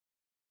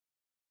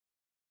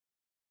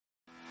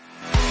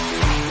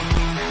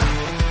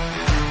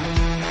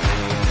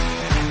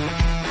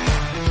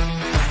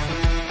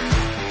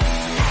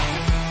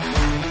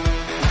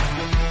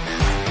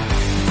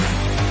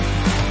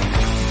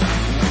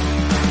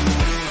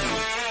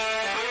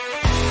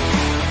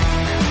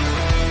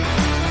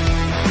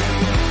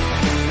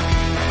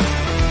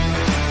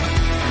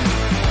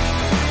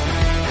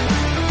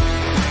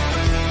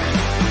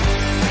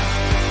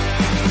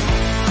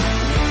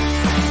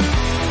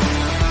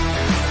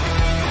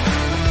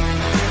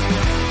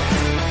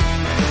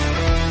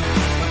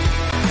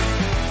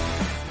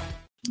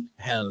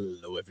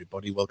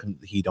everybody. Welcome to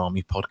the Heat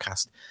Army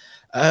podcast.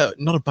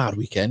 Not a bad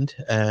weekend.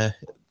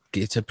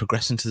 Gateshead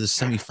progressing to the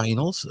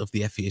semi-finals of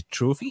the FA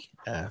Trophy.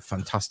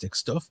 Fantastic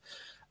stuff.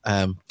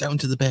 Down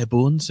to the bare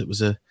bones. It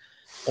was a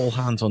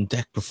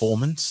all-hands-on-deck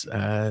performance.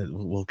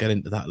 We'll get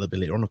into that a little bit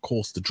later on. Of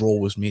course, the draw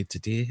was made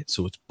today,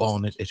 so it's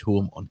Barnet at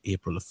home on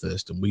April the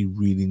 1st, and we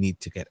really need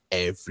to get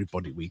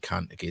everybody we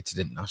can to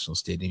Gateshead International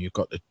Stadium.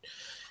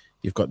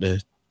 You've got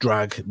to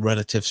drag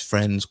relatives,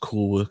 friends,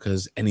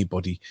 co-workers,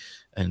 anybody,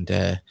 and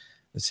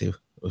let's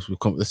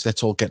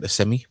all get a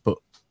semi, but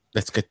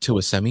let's get to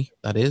a semi,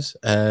 that is.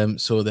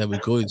 So there we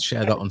go.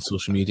 Share that on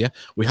social media.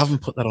 We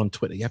haven't put that on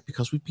Twitter yet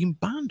because we've been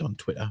banned on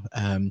Twitter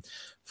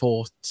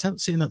for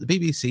saying that the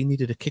BBC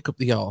needed to kick up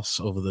the arse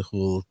over the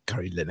whole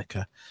Gary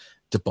Lineker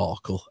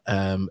debacle.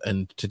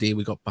 And today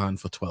we got banned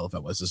for 12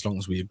 hours as long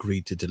as we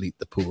agreed to delete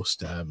the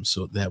post.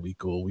 So there we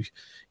go.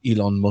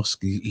 Elon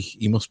Musk,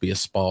 he must be a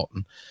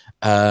Spartan.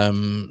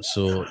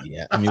 So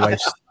yeah, and my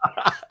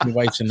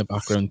wife's in the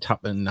background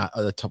tapping at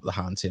the top of the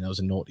hand saying I was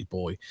a naughty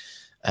boy.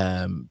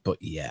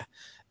 But yeah,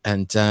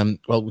 and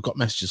well, we've got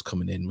messages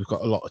coming in. We've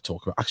got a lot to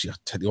talk about. Actually, I'll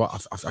tell you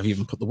what, I've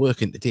even put the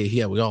work in today.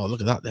 Here we are. Look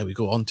at that. There we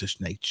go. On to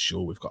tonight's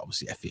show. We've got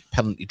obviously FA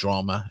penalty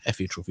drama,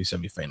 FA Trophy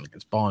semi-final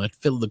against Barnet.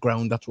 Fill the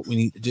ground. That's what we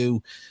need to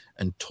do.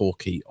 And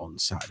Torquay on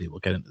Saturday. We'll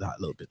get into that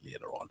a little bit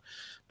later on.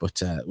 But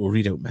we'll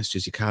read out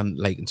messages. You can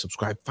like and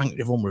subscribe. Thank you,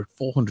 everyone. We're at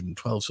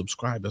 412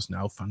 subscribers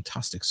now.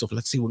 Fantastic stuff.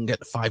 Let's see if we can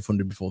get to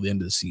 500 before the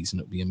end of the season.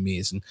 It'll be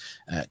amazing.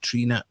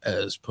 Trina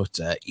has put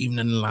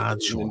evening,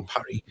 lads. Sean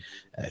Parry.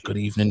 Good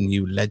evening,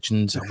 you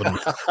legends. I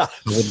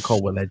wouldn't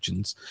call we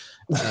legends.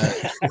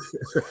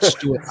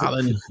 Stuart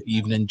Allen.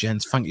 Evening,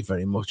 gents. Thank you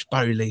very much.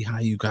 Barry Lee.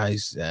 Hi, you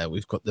guys.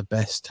 We've got the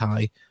best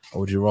tie. Or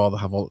would you rather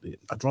have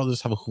I'd rather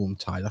just have a home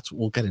tie.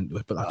 We'll get into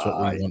it, but that's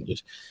what we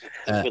wanted.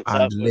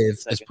 And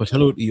Liv has put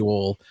hello to you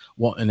all.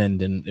 What an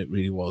ending it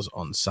really was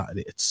on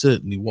Saturday. It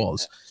certainly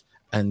was.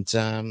 And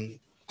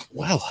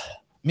well,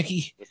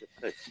 Mickey,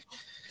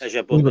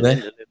 pleasure bumping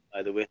into Liv,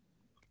 by the way.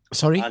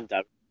 Sorry? And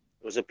Darren.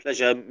 It was a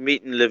pleasure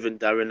meeting Liv and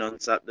Darren on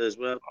Saturday as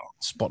well.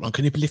 Spot on.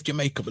 Can you lift your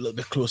mic up a little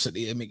bit closer to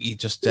you, Mickey,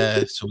 just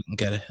so we can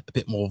get a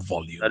bit more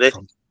volume?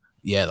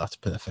 Yeah, that's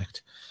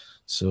perfect.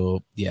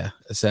 So yeah,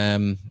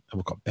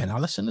 we've got Ben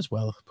Allison as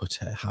well. But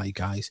hi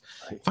guys,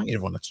 thank you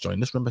everyone that's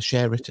joined us. Remember,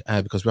 share it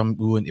because we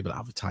weren't able to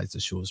advertise the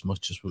show as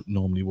much as we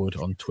normally would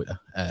on Twitter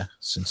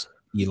since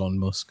Elon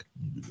Musk.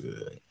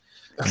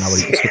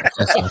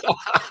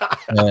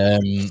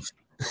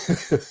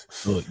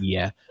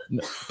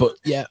 But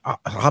yeah, I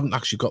haven't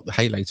actually got the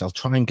highlights. I'll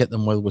try and get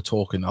them while we're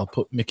talking. I'll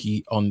put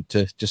Mickey on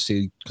to just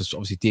see, because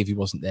obviously Davey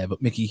wasn't there.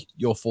 But Mickey,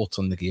 your thoughts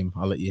on the game?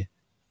 I'll let you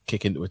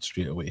kick into it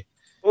straight away.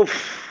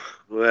 Oof.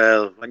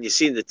 Well, when you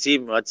seen the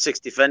team, I had 6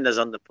 defenders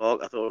on the park.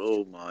 I thought,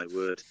 oh my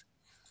word.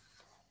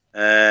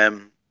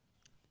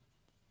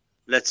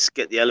 Let's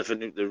get the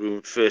elephant into the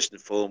room first and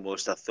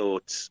foremost. I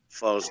thought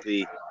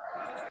Farsley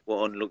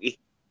were unlucky,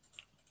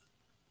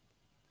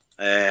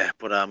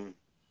 but I'm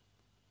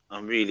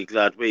really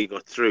glad we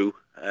got through.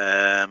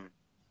 I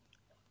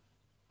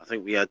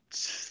think we had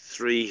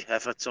 3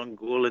 efforts on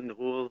goal in the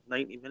whole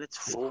 90 minutes,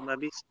 4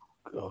 maybe.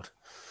 God.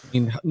 I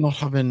mean, not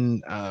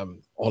having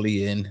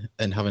Ollie in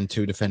and having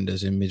 2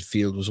 defenders in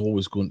midfield was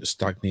always going to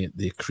stagnate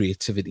the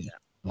creativity.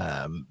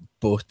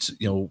 But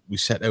we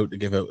set out to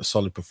give out a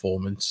solid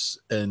performance,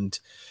 and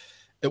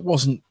it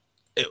was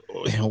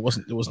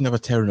never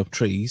tearing up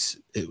trees.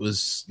 It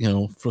was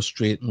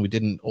frustrating. We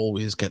didn't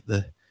always get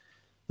the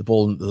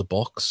ball into the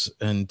box,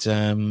 and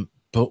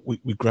but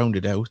we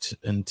grounded out.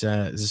 And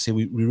as I say,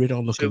 we really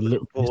are looking a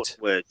little bit.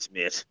 Words,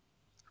 mate.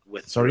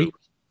 Sorry.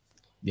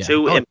 Yeah.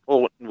 2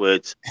 important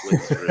words.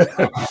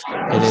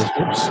 It is.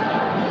 Oops.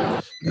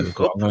 There we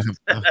go. I'll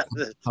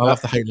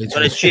have the highlights.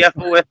 Got a cheer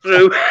for we're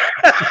through.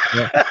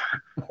 Yeah.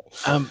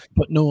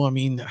 But no, I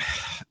mean,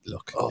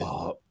 look,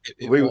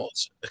 it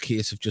was a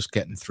case of just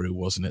getting through,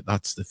 wasn't it?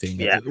 That's the thing.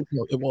 Yeah.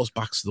 It was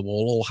backs to the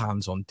wall, all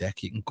hands on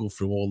deck. You can go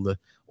through all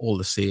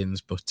the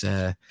scenes, but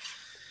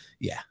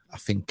yeah, I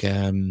think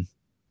it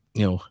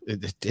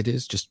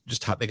is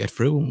just had to get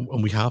through,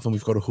 and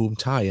we've got a home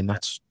tie, and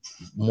that's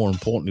more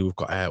importantly, we've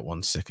got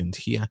 1 second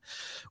here.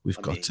 We've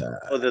got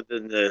other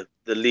than the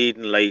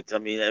leading light. I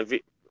mean,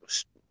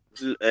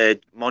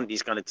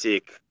 Monty's going to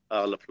take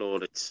all the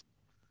plaudits.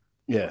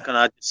 Yeah. Can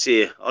I just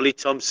say, Ollie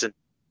Thompson?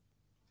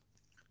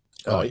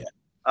 Oh yeah,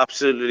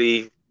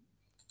 absolutely.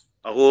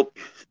 I hope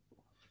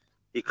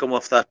he come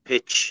off that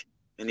pitch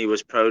and he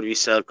was proud of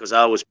himself, because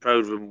I was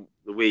proud of him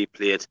the way he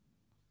played.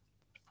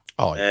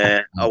 Oh,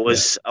 yeah. I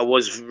was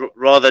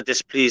rather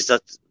displeased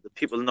that the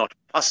people not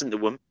passing to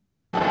him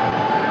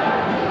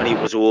when he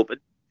was open.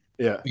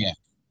 Yeah.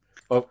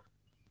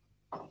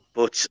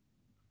 But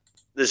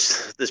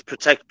there's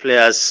protect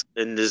players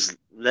and there's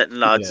letting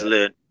lads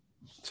learn.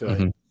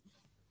 Mm-hmm.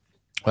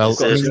 Well,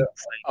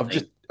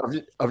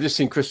 I've just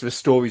seen Christopher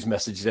Story's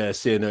message there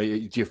saying,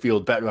 "Do you feel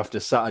better after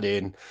Saturday?"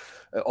 And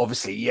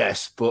obviously,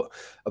 yes. But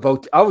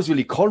I was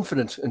really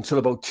confident until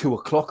about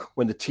 2:00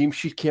 when the team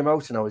sheet came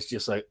out, and I was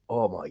just like,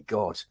 "Oh my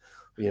god,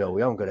 we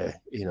aren't gonna,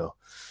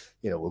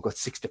 we've got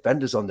 6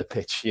 defenders on the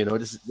pitch.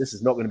 This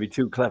is not going to be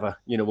too clever.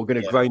 We're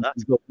going to Yeah, grind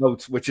these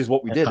out, which is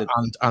what we did.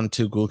 And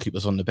 2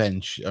 goalkeepers on the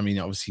bench. I mean,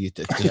 obviously, it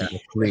doesn't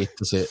look great,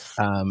 does it?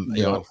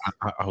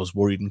 I was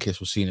worried in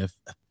case we're seeing a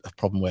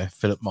problem where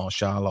Philip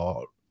Marshall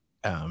or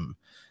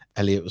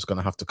Elliot was going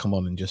to have to come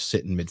on and just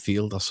sit in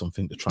midfield or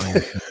something to try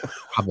and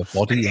have a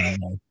body.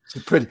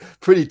 It's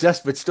pretty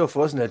desperate stuff,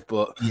 wasn't it?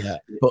 But yeah,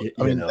 but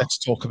I mean, let's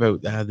talk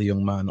about the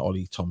young man,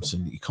 Ollie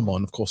Thompson. Come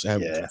on, of course.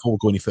 Before we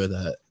go any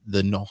further,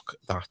 the knock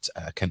that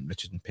Kent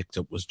Richardson picked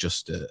up was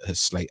just a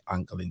slight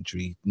ankle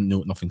injury.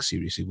 No, nothing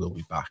serious. He will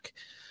be back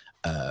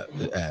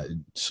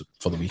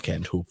for the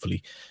weekend,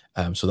 hopefully.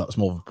 So that was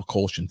more of a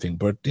precaution thing.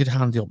 But it did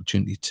hand the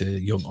opportunity to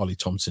young Ollie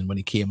Thompson when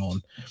he came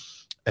on.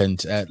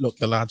 And look,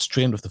 the lad's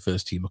trained with the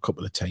first team a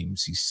couple of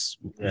times.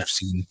 We've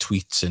seen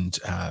tweets and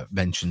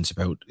mentions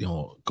about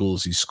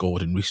goals he's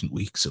scored in recent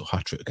weeks. So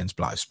hat-trick against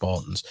Blythe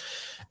Spartans.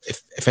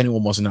 If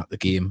anyone wasn't at the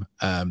game,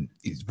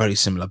 he's very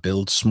similar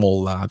build,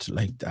 small lad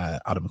like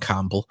Adam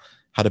Campbell.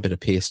 Had a bit of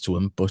pace to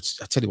him, but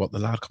I tell you what, the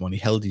lad, come on, he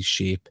held his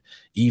shape,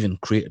 even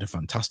created a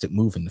fantastic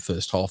move in the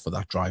first half of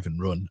that drive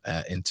and run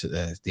into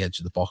the edge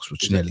of the box,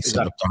 which nearly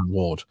set up Dan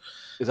Ward.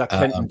 Is that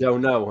Kenton down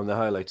now on the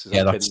highlights?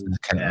 That's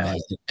Kenton.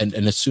 And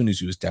as soon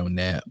as he was down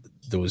there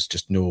was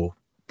just no,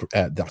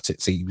 that's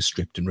it. So he was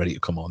stripped and ready to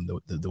come on.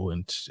 They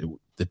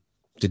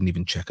didn't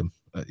even check him.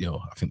 I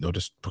think they were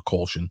just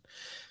precaution.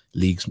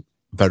 League's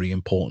very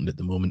important at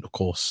the moment, of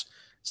course.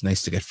 It's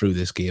nice to get through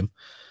this game.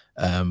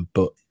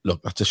 But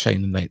look, that's a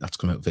shining light that's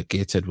come out of it.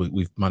 Gateshead,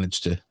 we've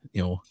managed to,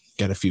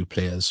 get a few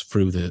players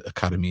through the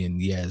academy in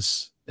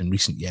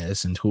recent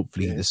years, and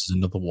hopefully this is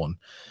another one.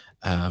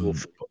 I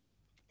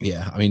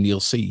mean, you'll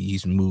see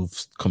his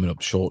moves coming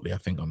up shortly, I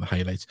think, on the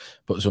highlights.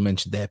 But as I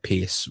mentioned, their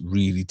pace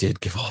really did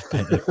give off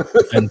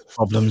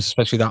problems,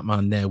 especially that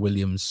man there,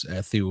 Williams,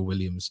 Theo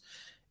Williams.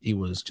 He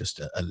was just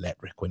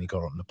electric when he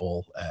got on the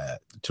ball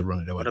to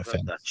run it over the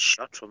fence. That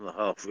shot from the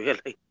half,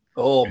 really?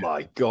 Oh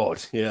my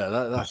God! Yeah,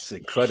 that's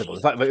incredible.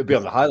 In fact, it would be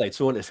on the highlights,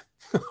 won't it?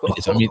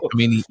 I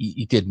mean,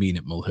 he did mean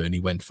it, Mulhern. He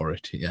went for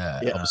it.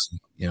 Yeah. Obviously,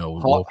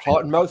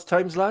 heart and mouth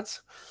times,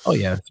 lads. Oh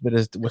yeah,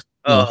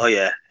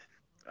 yeah.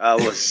 I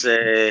was.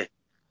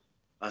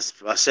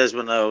 I says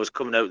when I was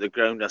coming out of the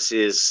ground, I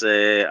says,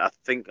 I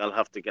think I'll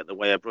have to get the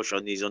wire brush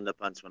on these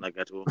underpants when I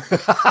get home.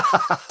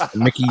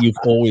 Mickey, you've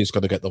always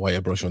got to get the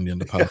wire brush on the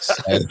underpants.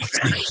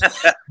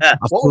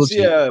 What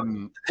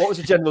was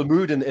the general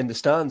mood in the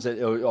stands?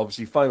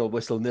 Obviously, final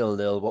whistle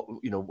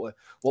 0-0.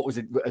 What was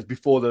it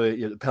before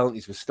the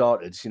penalties were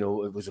started?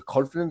 Was it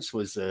confidence?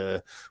 Was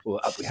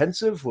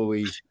apprehensive? Were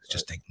we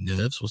just like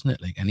nerves? Wasn't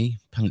it like any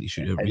penalty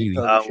shootout? Really,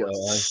 I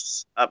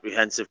was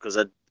apprehensive because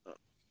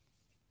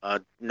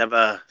I'd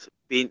never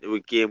been to a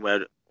game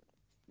where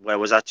I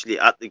was actually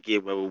at the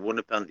game where we won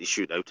a penalty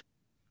shootout.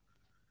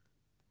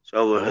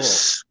 So I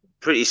was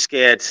pretty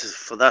scared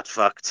for that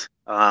fact.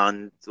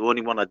 And the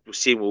only one I'd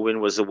seen we win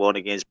was the one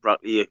against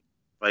Brackley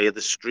via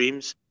the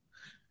streams.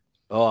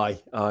 Oh,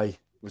 aye.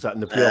 Was that in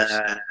the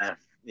playoffs?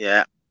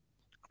 Yeah.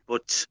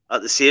 But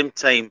at the same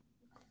time,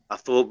 I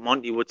thought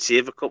Monty would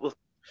save a couple.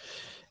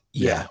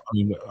 Yeah,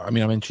 I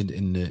mean, I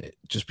mentioned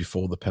just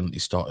before the penalty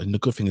started, and the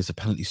good thing is the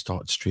penalty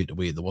started straight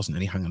away. There wasn't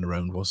any hanging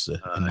around, was there?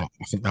 And I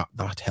think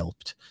that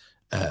helped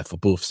for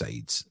both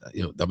sides.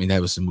 I mean, there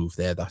was a move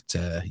there that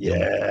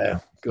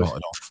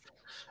started off.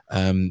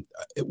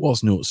 It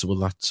was noticeable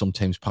that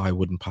sometimes Pye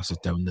wouldn't pass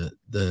it down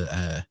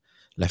the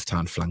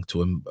left-hand flank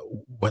to him,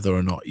 whether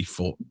or not he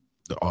thought,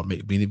 or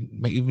might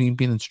even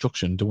been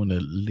instruction, don't want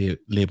to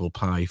label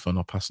Pye for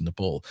not passing the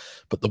ball.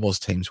 But there was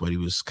times where he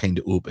was kind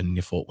of open and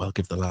you thought, well,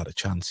 give the lad a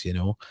chance,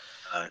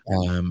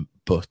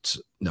 But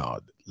no,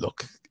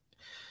 look,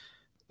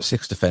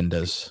 6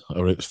 defenders,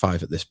 or it was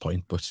 5 at this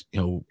point, but,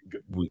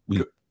 we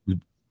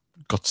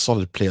got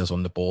solid players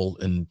on the ball,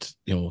 and,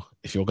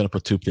 if you're going to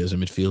put 2 players in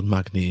midfield,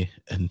 Magny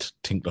and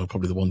Tinkler are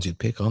probably the ones you'd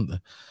pick, aren't they?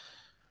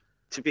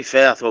 To be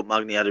fair, I thought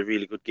Magny had a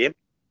really good game.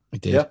 He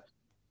did. Yeah.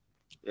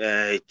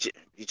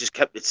 He just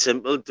kept it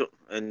simple,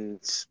 and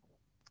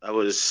I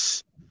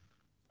was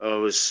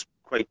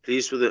quite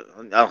pleased with it.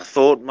 I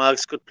thought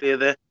Marks could play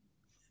there,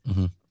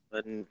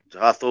 and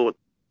I thought,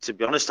 to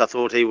be honest,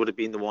 he would have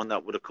been the one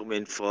that would have come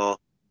in for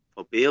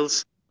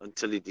Bales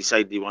until he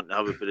decided he wanted to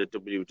have a bit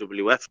of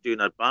WWF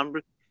doing at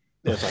Banbury.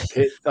 That's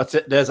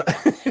it. There's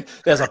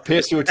a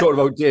pace you were talking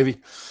about, Davey.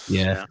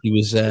 Yeah, he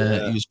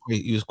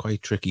was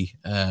quite tricky.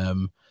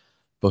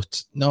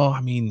 But no,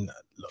 I mean,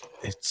 look,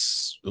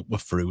 we're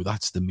through.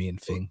 That's the main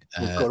thing.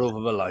 We've got over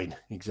the line,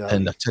 exactly.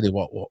 And I tell you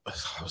what,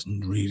 I was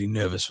really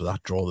nervous for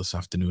that draw this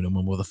afternoon. And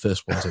when we were the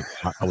first ones,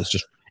 I was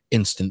just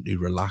instantly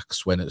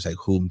relaxed when it was like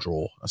home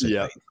draw. I said,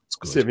 yeah,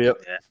 that's good.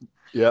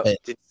 Yeah.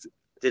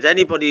 Did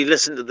anybody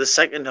listen to the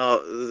second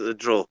half of the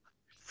draw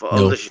for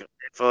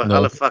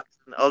Halifax?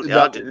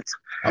 I didn't.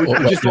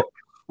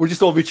 We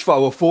just all reached for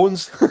our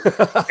phones.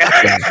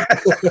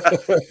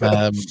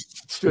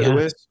 Straight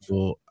away.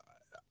 So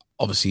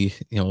obviously,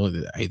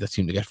 either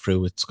team to get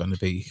through, it's going to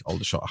be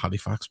Aldershot or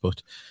Halifax.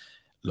 But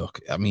look,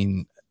 I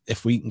mean,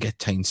 if we can get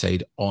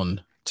Tyneside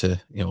on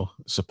to,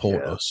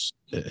 support us,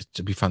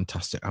 to be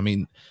fantastic. I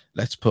mean,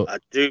 let's put. I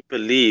do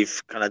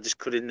believe. Can I just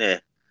cut in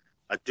there?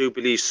 I do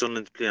believe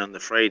Sunderland's playing on the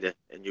Friday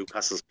and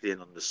Newcastle's playing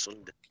on the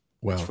Sunday.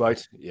 Well, that's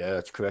right. Yeah,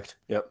 that's correct.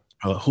 Yep.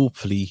 Well,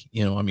 hopefully,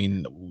 I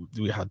mean,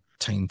 we had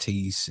Time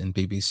Tees and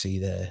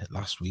BBC there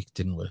last week,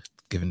 didn't we?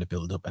 Giving the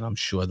build up, and I'm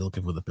sure they'll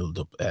give us the build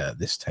up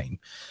this time.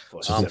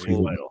 So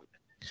hopefully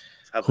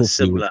have a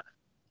similar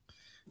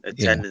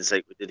attendance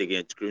like we did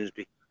against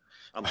Grimsby.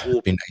 I'm hoping.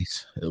 It'd be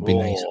nice. It'll be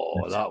nice.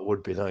 Oh, that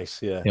would be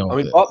nice. Yeah. I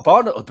mean,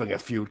 Barnet will bring a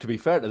few. To be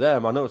fair to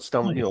them, I know it's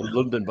down,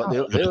 London, but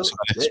they'll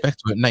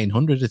expect about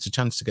 900. It's a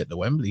chance to get to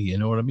Wembley. You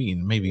know what I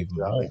mean? Maybe even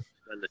more. Well,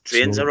 the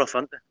trains are off,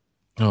 aren't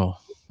they? Oh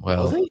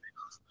well.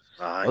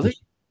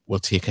 We'll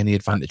take any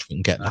advantage we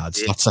can get,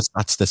 lads.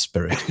 That's the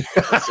spirit.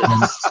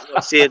 I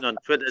was saying on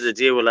Twitter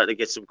today, we'll have to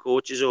get some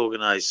coaches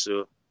organised.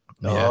 So.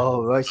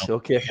 Oh right,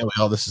 okay. Here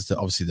we are. This is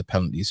obviously the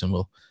penalties, and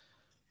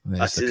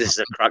this is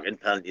a cracking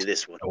penalty.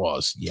 This one. It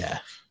was,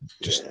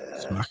 just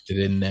smacked it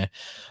in there.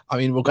 I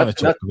mean, we're going to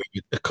talk about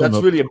it. That's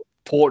really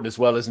important as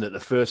well, isn't it? The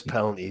first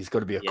penalty has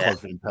got to be a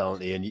confident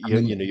penalty, and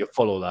you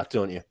follow that,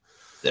 don't you?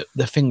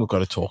 The thing we've got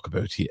to talk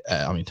about here,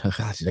 I mean,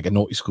 he's like a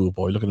naughty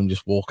schoolboy. Look at him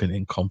just walking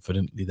in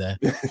confidently there,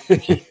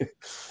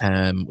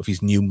 with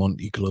his new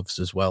Monty gloves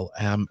as well.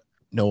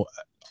 No,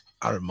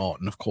 Aaron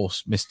Martin, of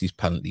course, missed his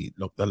penalty.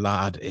 Look, the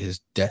lad is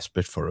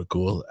desperate for a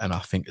goal, and I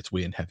think it's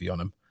weighing heavy on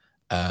him.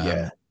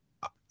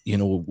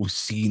 We've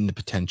seen the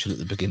potential at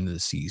the beginning of the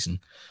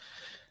season.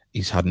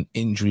 He's had an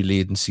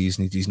injury-laden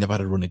season. He's never had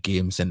a run of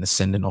games, and the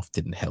sending off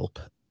didn't help.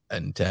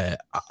 And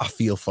I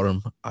feel for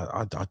him.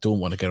 I don't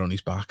want to get on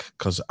his back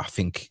because I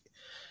think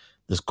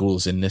there's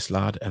goals in this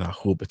lad, and I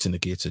hope it's in a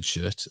Gateshead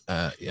shirt.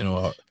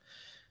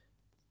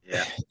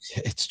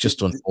 It's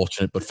just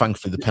unfortunate, but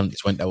thankfully the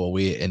penalties went our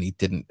way, and he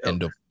didn't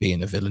end up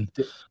being a villain.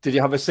 Did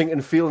you have a sinking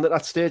feeling at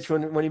that stage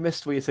when he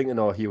missed? Were you thinking,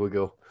 "Oh, here we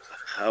go"?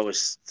 I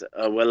was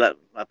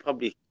I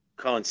probably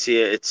can't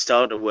see it. It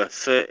started with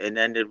foot and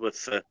ended with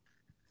foot.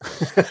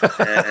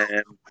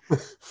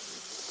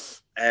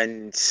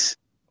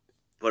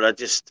 But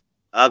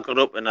I got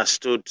up and I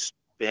stood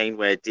behind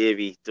where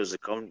Davey does the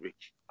commentary,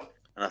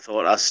 and I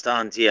thought I'll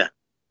stand here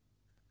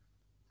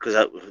because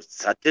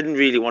I didn't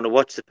really want to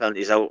watch the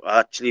penalties. I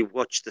actually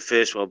watched the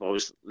first one, but I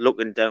was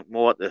looking down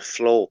more at the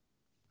floor.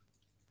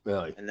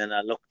 Right. And then I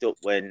looked up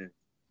when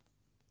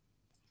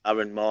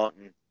Aaron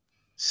Martin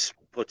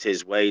put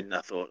his wide, and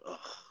I thought, oh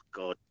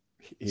God,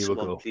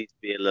 someone please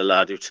bail the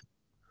lad out.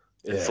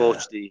 Yeah.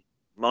 Unfortunately,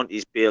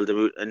 Monty's bailed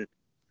him out, and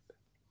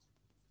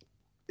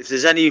if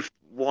there's any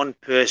one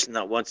person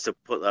that wants to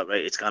put that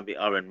right, it's going to be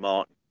Aaron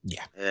Martin.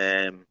 Yeah.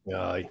 The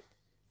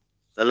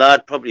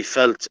lad probably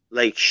felt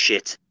like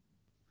shit.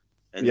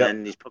 And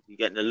then he's probably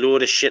getting a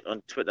load of shit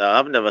on Twitter.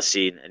 I've never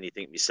seen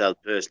anything myself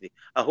personally.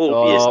 I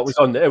hope he isn't. It was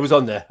on there. It was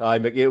on there.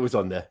 It was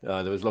on there.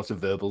 There was lots of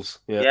verbals.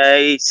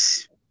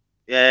 He's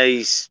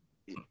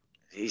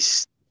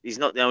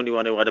not the only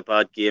one who had a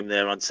bad game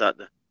there on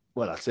Saturday.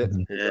 Well, that's it.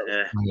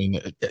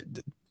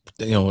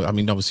 I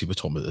mean, obviously we're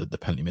talking about the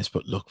penalty miss,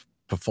 but look,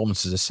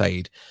 performances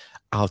aside,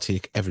 I'll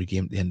take every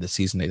game at the end of the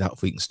season like that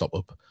if we can stop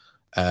up.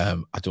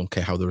 I don't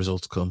care how the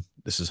results come.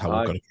 This is how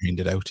we've got to grind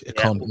it out. We've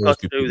got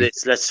to do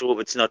this. Let's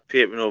hope it's not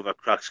papering over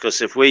cracks,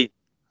 because if we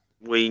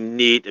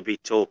need to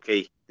beat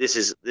Torquay, this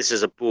is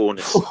a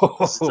bonus.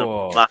 This is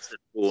a massive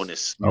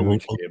bonus.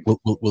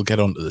 We'll get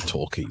on to the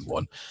Torquay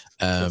one.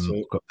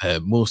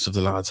 Most of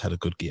the lads had a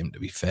good game, to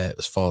be fair,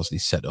 as far as the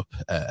setup.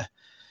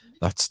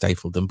 That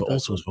stifled them, but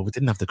also as well, we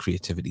didn't have the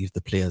creativity of the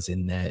players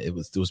in there. It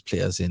was those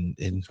players in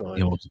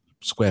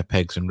square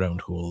pegs and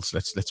round holes.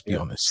 Let's be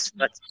honest.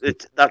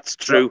 That's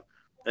true.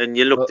 And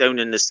you look down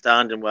in the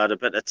stand, and we had a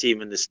better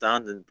team in the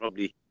stand, and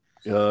probably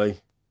on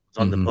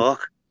the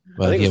park.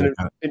 Well, hang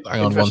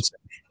on one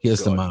second.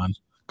 Here's the man,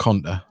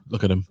 Conte.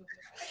 Look at him.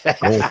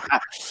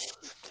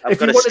 I've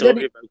got a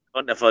story about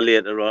Conte for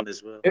later on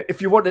as well.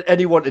 If you wanted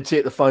anyone to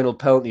take the final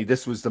penalty,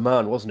 this was the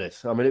man, wasn't it?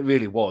 I mean, it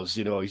really was.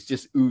 He's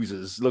just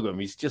oozes. Look at him.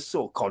 He's just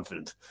so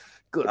confident.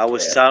 Good. I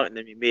was talking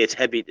to my mate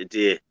Hebby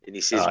today, and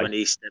he says when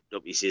he stepped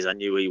up, he says, I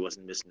knew he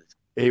wasn't missing it.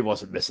 He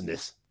wasn't missing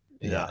this.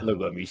 Yeah, look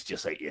at him. He's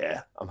just like,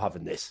 I'm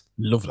having this.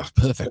 Love that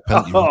perfect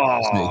penalty.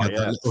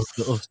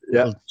 Little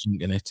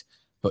chink in it.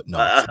 But no.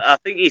 I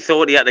think he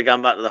thought he had to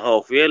go back to the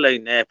halfway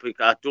line there, but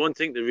I don't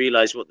think they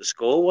realised what the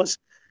score was.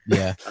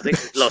 Yeah, I think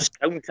they'd lost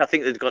count. I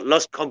think they'd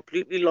got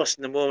completely lost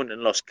in the moment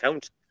and lost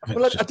count.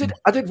 Well,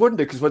 I did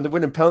wonder, because when the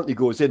winning penalty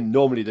goes in,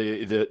 normally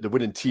the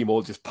winning team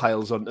all just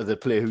piles onto the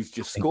player who's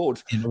just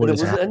scored. But it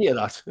wasn't any of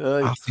that.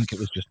 I think it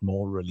was just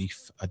more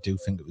relief. I do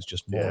think it was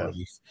just more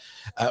relief.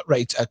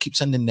 Right, keep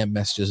sending them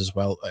messages as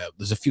well.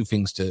 There's a few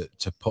things to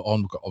put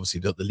on. We've got obviously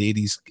the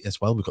ladies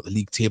as well. We've got the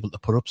league table to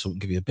put up, so we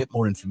can give you a bit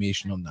more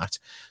information on that.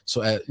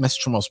 So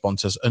message from our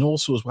sponsors, and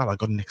also as well, I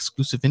got an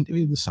exclusive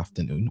interview this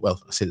afternoon. Well,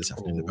 I say this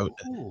afternoon, about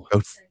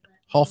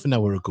half an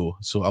hour ago.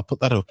 So I'll put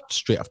that up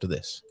straight after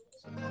this.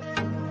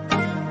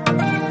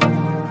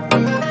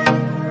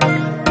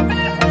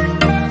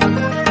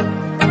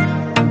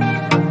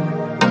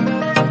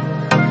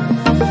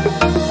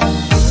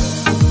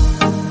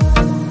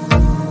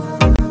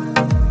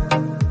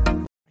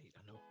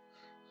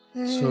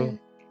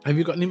 Have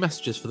you got any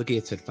messages for the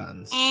Gateshead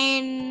fans?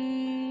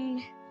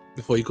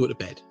 Before you go to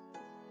bed?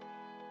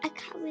 I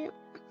can't remember.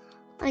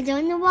 I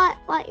don't know what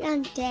you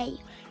want to say.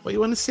 What you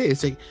want to say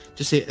is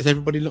just say, is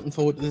everybody looking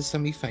forward to the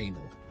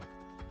semi-final?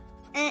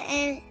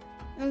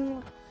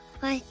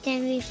 What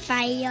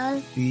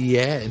semi-final?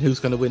 Yeah, and who's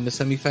going to win the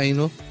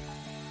semi-final?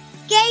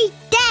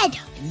 Gateshead!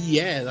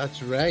 Yeah,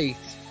 that's right.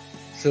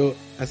 So,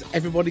 has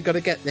everybody got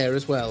to get there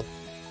as well?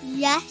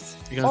 Yes.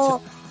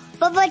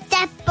 But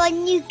that for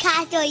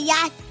Newcastle,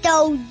 that's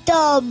so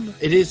dumb.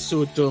 It is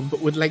so dumb, but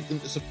we'd like them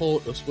to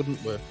support us,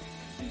 wouldn't we?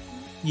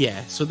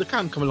 Yeah, so they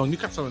can come along.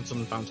 Newcastle and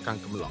Sunderland fans can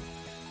come along.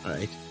 All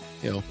right,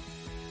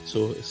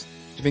 So, do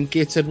you think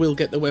Gateshead will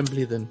get the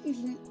Wembley then?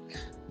 Mm-hmm. Do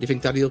you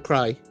think Daddy will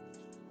cry?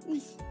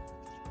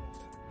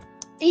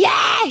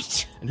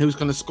 Yes. And who's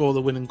going to score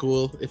the winning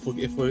goal if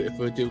we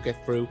do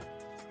get through?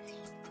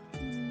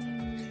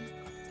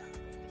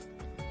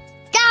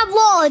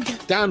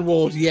 Dan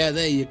Ward. Yeah,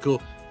 there you go.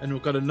 And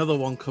we've got another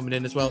one coming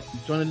in as well. Do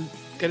you want to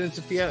get in,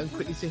 Sophia, and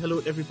quickly say hello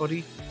to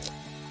everybody?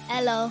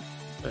 Hello.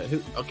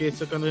 Are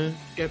Gateshead going to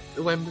get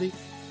the Wembley?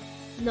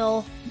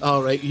 No.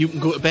 All right, you can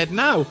go to bed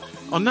now.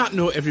 On that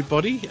note,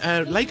 everybody,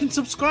 like and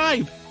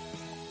subscribe.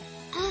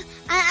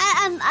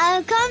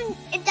 I'll come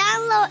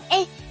download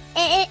it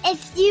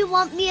if you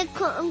want me to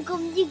come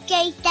to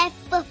Gateshead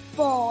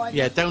Football.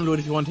 Yeah, download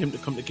if you want him to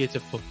come to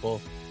Gateshead Football.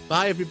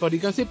 Bye, everybody.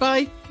 Go and say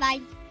bye.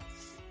 Bye.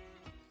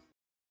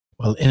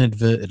 Well,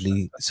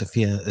 inadvertently,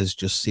 Sophia has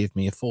just saved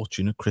me a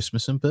fortune at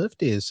Christmas and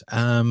birthdays.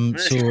 So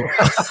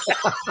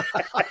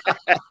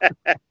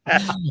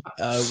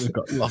we've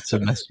got lots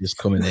of messages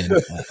coming in.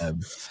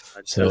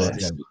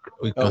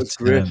 We've got.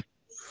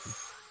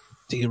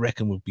 Do you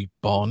reckon we'll be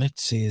Barnet?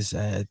 Says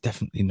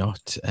definitely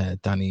not.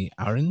 Danny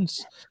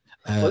Aarons.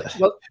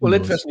 Well,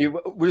 interesting.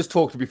 We just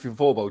talked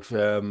before about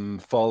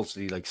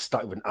Farnsley, like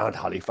and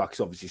Halifax,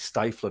 obviously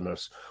stifling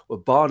us. Well,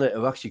 Barnet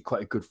are actually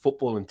quite a good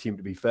footballing team,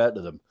 to be fair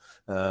to them.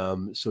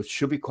 So it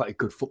should be quite a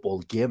good football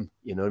game.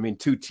 You know what I mean?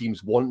 Two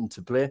teams wanting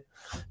to play.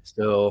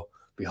 So it'll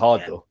be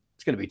hard, though.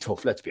 It's going to be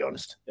tough, let's be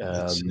honest.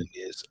 It certainly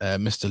is.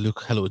 Mr.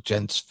 Luke, hello,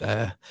 gents.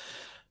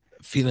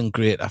 Feeling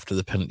great after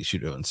the penalty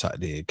shootout on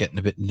Saturday. Getting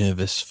a bit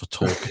nervous for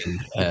Torquay,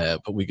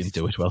 but we can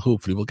do it well.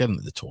 Hopefully, we'll get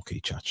into the Torquay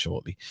chat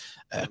shortly.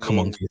 Come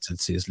on, Gateshead,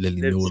 says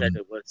Lily Nolan.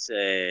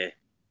 Said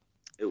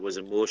it was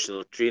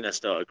emotional. Trina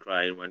started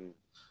crying when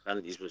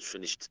penalties was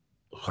finished.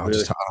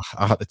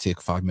 I had to take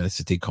 5 minutes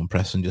to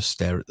decompress and just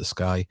stare at the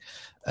sky.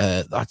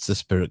 That's the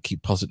spirit.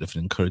 Keep positive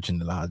and encouraging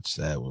the lads.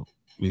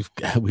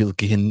 We'll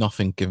gain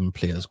nothing giving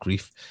players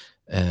grief.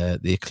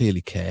 They clearly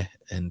care,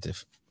 and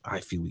if I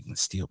feel we can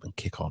stay up and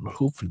kick on,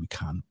 hopefully we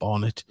can.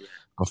 Barnet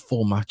got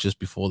 4 matches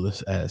before the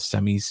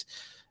semis,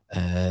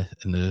 and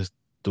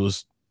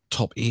those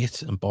top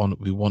 8, and Barnet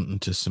will be wanting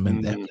to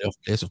cement their playoff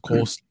place. Of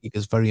course, it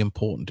is very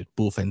important at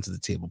both ends of the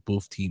table,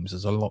 both teams.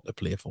 There's a lot to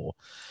play for.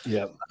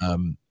 Yeah.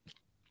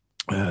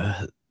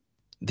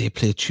 They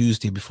play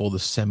Tuesday before the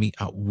semi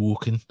at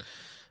Woking,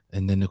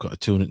 and then they've got a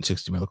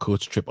 260-mile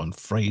coach trip on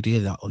Friday.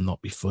 That will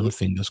not be fun.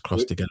 Fingers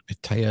crossed they get a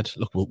bit tired.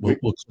 Look,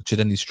 we'll touch at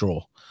any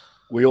straw.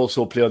 We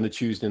also play on the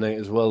Tuesday night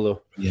as well,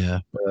 though. Yeah.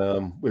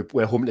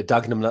 We're home to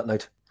Dagenham that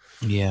night.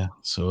 Yeah,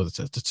 so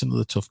that's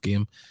another tough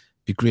game.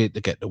 Be great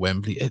to get to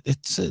Wembley.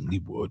 It certainly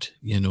would.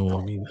 You know,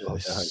 I mean,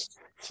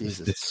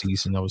 this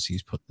season, obviously,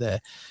 he's put there.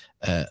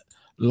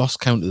 Lost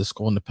count of the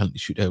score on the penalty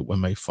shootout when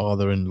my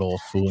father-in-law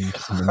phoned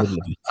in the middle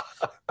of it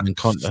and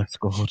contact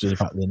scored to the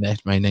back of the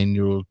net. My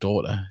 9-year-old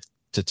daughter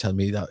to tell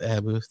me that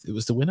it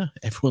was the winner.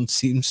 Everyone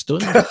seemed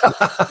stunned.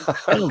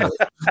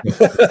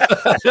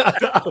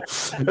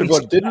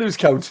 Everyone did lose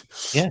count.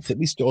 Yeah, at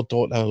least your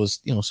daughter was,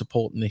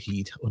 supporting the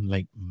Heat,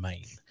 unlike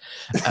mine.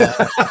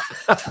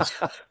 I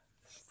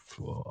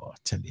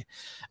tell you.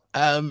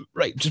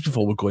 Right, just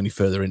before we go any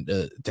further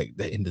into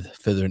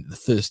the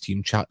first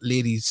team chat,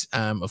 ladies.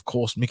 Of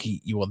course,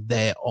 Mickey, you were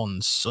there on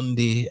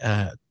Sunday.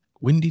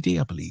 Windy day,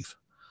 I believe.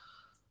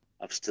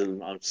 I'm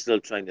still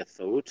trying to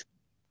thought.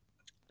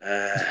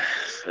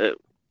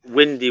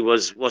 Windy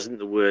wasn't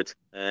the word.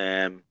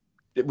 We're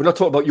not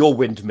talking about your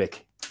wind,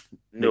 Mick.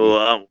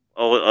 No,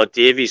 or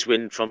Davies'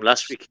 wind from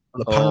last week.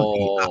 Well,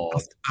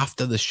 apparently,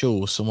 after the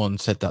show, someone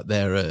said that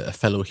they're a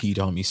fellow Heat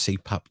Army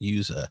CPAP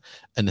user,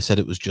 and they said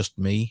it was just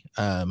me.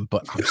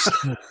 But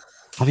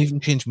I've even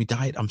changed my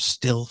diet. I'm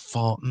still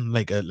farting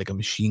like a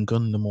machine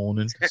gun in the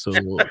morning. So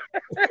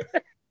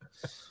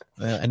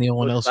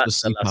anyone else with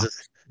CPAP?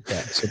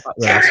 Yeah.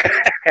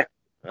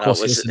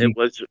 So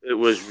it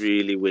was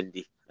really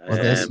windy. Well,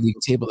 there's the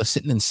league table. They're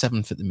sitting in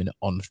 7th at the minute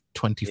on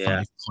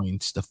 25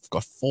 points. They've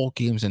got 4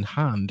 games in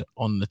hand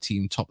on the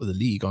team top of the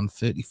league on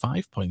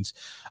 35 points.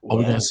 Are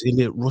we going to see a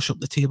little rush up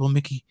the table,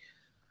 Mickey?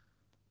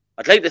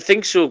 I'd like to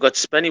think so. We've got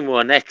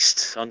Spennymoor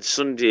next on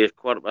Sunday at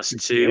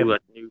 2:15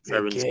 at New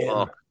Ferrens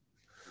Park.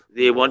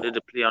 They wanted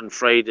to play on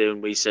Friday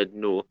and we said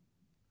no.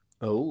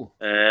 Oh.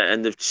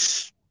 And they've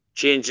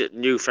changed it to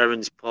New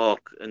Ferrens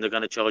Park and they're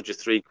going to charge you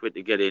 £3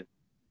 to get in,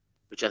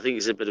 which I think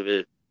is a bit of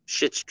a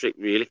shit trick,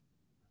 really.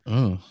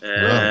 Because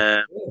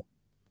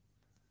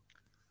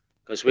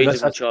we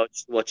didn't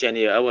charge to watch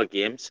any of our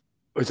games.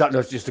 Or is that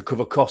not just to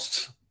cover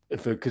costs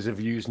because of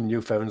using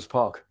Newfoundlands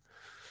Park?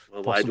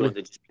 Well, why don't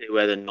they just play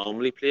where they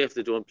normally play if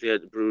they don't play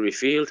at the Brewery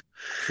Field?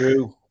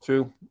 True.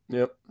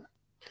 Yep.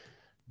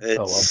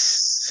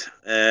 It's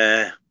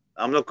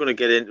I'm not going to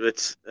get into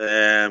it.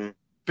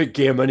 Big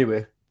game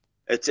anyway.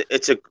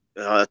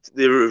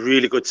 They're a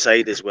really good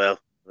side as well.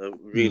 A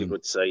really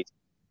good side.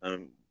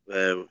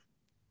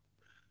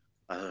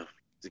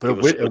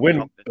 But a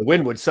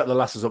win would set the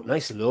lasses up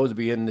nicely, though, to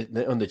be on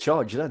the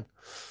charge then.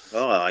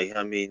 Oh,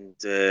 I mean,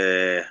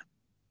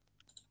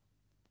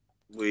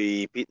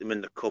 we beat them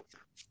in the cup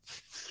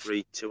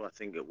 3-2, I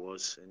think it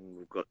was, and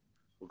we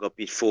got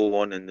beat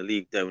 4-1 in the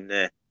league down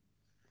there.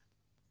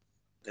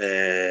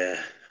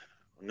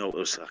 No, it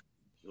was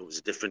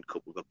a different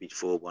cup. We got beat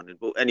 4-1,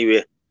 but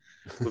anyway,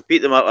 we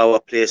beat them at our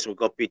place and we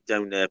got beat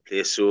down their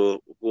place.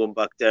 So we're going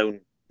back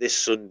down this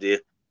Sunday,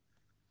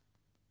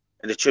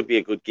 and it should be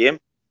a good game.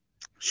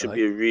 Should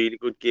be a really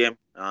good game,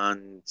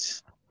 and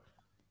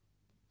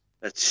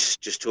let's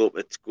just hope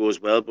it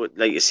goes well. But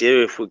like you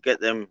say, if we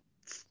get them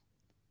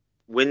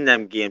win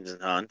them games in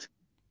hand,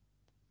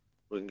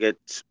 we can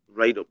get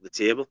right up the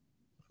table.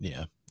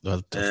 Yeah,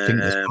 well,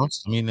 fingers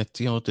crossed. I mean,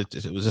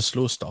 it was a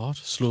slow start,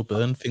 slow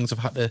burn. Things have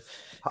had to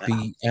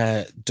be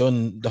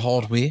done the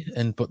hard way,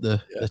 but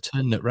they're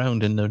turning it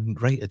around, and the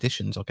right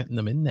additions are getting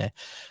them in there.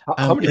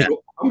 How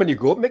many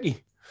go up,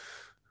 Mickey?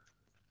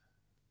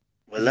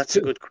 Well, that's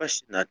a good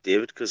question,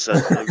 David, because I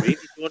really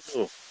don't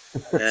know.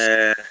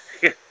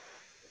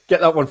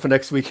 Get that one for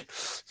next week.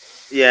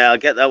 Yeah, I'll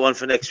get that one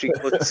for next week.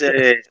 But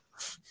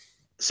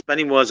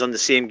Spennymoor's on the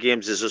same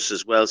games as us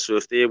as well. So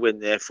if they win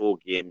their 4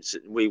 games,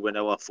 and we win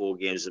our 4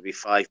 games, there'll be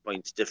 5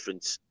 points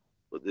difference.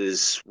 But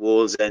there's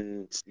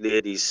Wallsend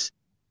ladies.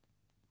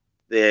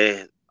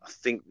 I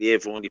think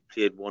they've only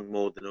played 1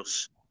 more than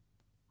us,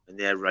 and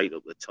they're right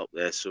up the top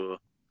there. So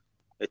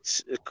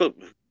it could.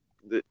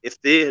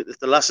 If the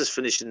lasses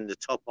finish in the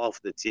top half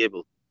of the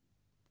table,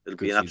 it'll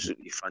be an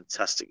absolutely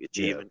fantastic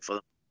achievement for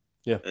them.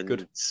 Yeah,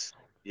 good.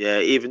 Yeah,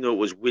 even though it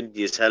was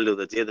windy as hell the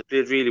other day, they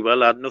played really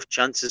well. Had enough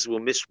chances. We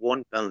missed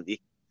 1 penalty,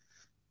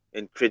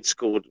 and Crid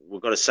scored. We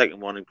got a second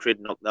one, and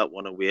Crid knocked that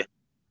one away.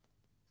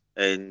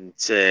 And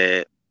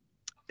in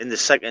the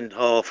second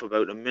half,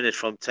 about a minute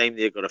from time,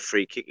 they got a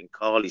free kick, and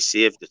Carly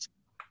saved it.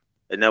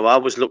 And now I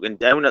was looking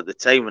down at the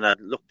time, and I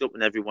looked up,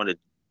 and everyone had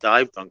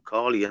dived on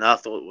Carly, and I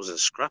thought it was a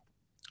scrap.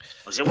 I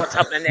was saying, what's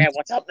happening there?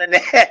 What's happening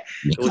there?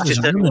 It was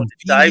just everyone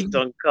dived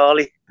on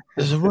Carly.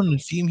 There's a running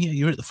theme here.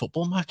 You're at the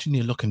football match and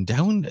you're looking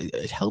down.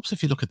 It helps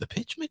if you look at the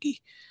pitch,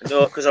 Mickey.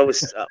 No, because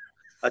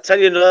I'll tell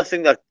you another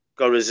thing that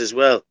got us as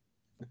well.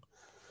 There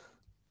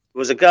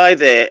was a guy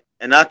there,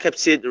 and I kept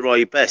saying to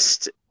Roy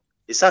Best,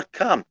 is that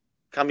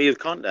Camille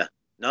Conter?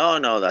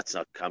 No, that's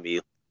not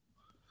Camille.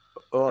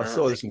 Oh, I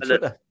saw this on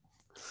Twitter.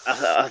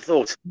 I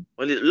thought,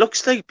 well, it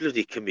looks like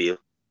bloody Camille.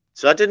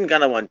 So I didn't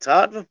kind of want to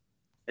of him.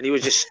 And he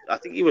was I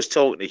think he was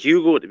talking to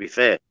Hugo, to be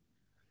fair.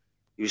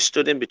 He was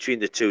stood in between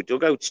the 2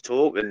 dugouts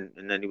talking,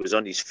 and then he was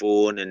on his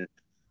phone, and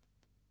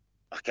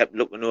I kept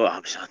looking over.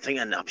 I'm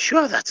thinking, I'm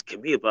sure that's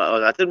Camille,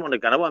 but I didn't want to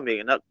go on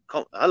making that.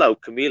 Hello,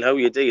 Camille, how are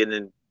you doing?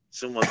 And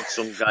some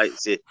guy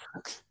say,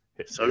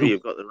 sorry,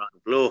 you've got the wrong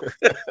bloke.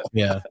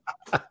 Yeah.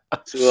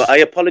 So I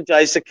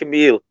apologise to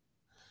Camille,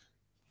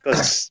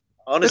 because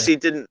honestly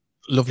didn't.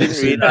 Lovely to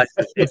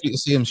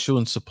see him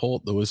showing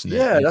support, though, isn't it?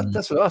 Yeah,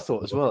 that's what I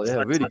thought as well. Yeah,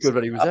 really good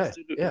when he was there.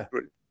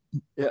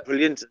 Yeah,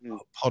 brilliant.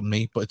 Pardon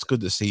me, but it's good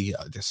to see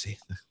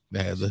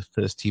the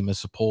first team is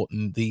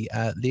supporting the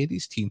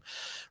ladies team.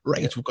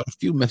 Right, we've got a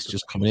few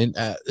messages coming in.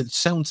 It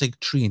sounds like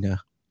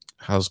Trina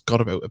has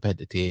got out of bed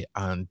today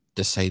and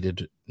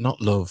decided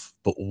not love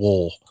but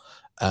war.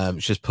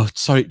 She's put,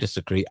 sorry to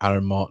disagree,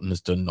 Aaron Martin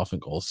has done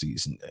nothing all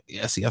season.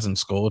 Yes, he hasn't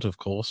scored, of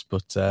course,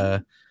 but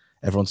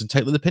everyone's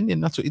entitled to opinion.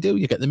 That's what you do.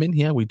 You get them in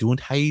here. We don't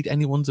hide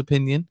anyone's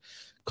opinion,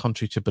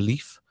 contrary to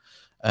belief.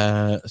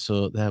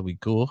 So there we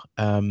go.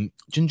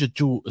 Ginger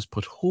Joe has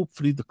put,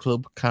 hopefully the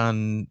club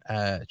can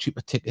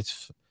cheaper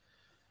tickets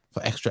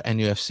for extra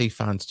NUFC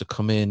fans to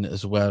come in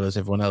as well as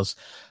everyone else.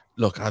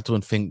 Look, I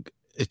don't think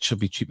it should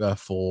be cheaper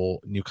for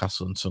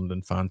Newcastle and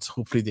Sunderland fans.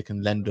 Hopefully they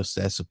can lend us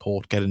their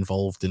support, get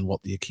involved in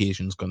what the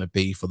occasion's going to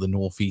be for the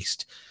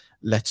Northeast.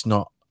 Let's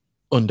not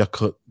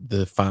undercut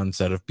the fans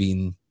that have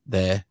been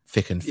there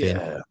thick and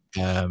thin.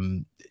 Yeah.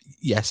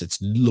 Yes, it's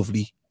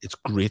lovely. It's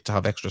great to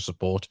have extra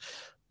support,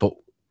 but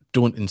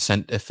don't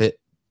incentive it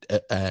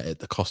at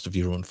the cost of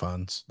your own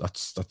fans.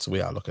 That's the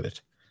way I look at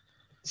it.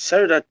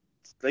 So that,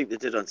 like they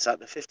did on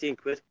Saturday, 15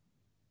 quid.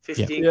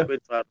 15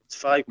 quid for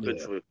 5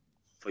 quid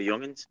for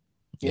youngins.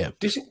 Yeah.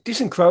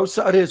 Decent crowd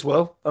Saturday as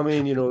well. I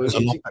mean, you know, it was a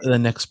lot better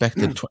than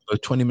expected.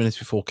 20 minutes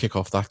before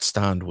kickoff, that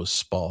stand was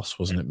sparse,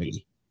 wasn't it,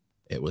 Mickey?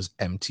 It was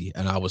empty,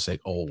 and I was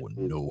like, "Oh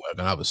no!"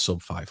 And I was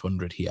sub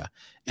 500 here,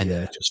 and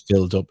then it just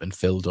filled up and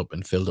filled up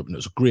and filled up, and it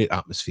was a great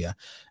atmosphere.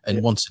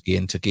 And once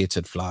again, to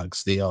Gated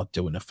Flags, they are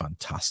doing a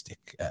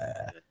fantastic,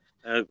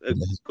 a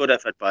good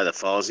effort by the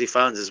Farsley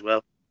fans as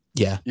well.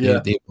 Yeah,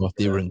 they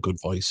were in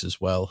good voice as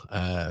well.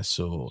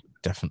 So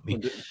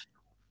definitely.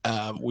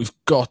 We've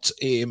got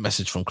a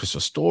message from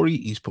Christopher Story.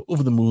 He's put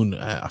over the moon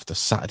after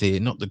Saturday.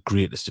 Not the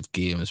greatest of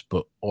games,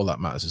 but all that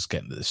matters is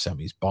getting to the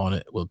semis.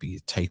 Barnet will be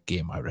a tight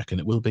game, I reckon.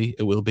 It will be.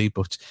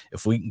 But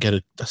if we can get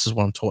it, this is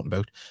what I'm talking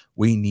about.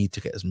 We need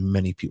to get as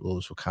many people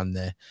as we can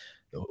there.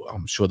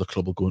 I'm sure the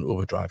club will go in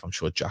overdrive. I'm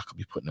sure Jack will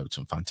be putting out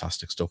some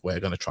fantastic stuff. We're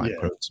going to try and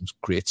put out some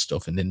great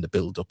stuff and then the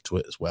build up to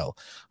it as well.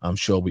 I'm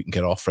sure we can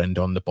get our friend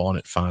on, the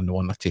Barnet fan, the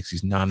one that takes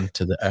his nan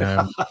to the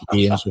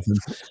games with him.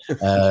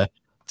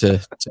 To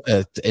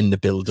in the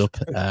build-up.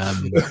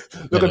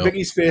 Look at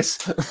Mickey's face.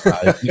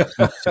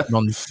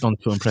 Not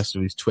too impressed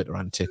with his Twitter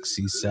antics.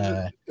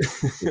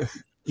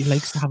 He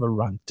likes to have a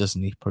rant,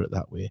 doesn't he? Put it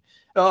that way.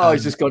 Oh,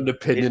 he's just got an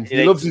opinion.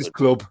 He loves his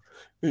club,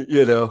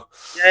 you know.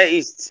 Yeah,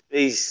 he's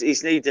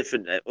no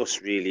different to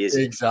us, really, is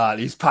he?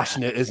 Exactly. He's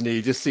passionate, isn't he?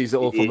 He just sees it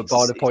all from a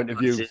Barnet point of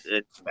view.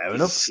 Fair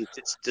enough. He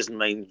just doesn't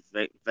mind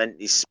venting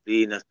his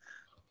spleen. I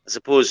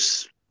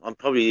suppose I'm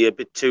probably a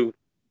bit too...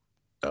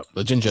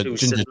 The Ginger,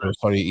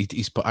 sorry,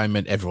 he's put. I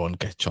meant everyone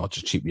get charged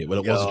a cheap rate.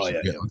 Well, it was a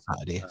cheap rate on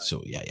Saturday,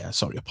 so yeah.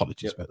 Sorry,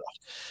 apologies about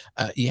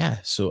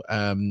that. So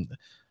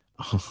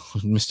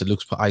Mr.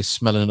 Luke's put. I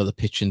smell another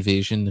pitch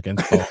invasion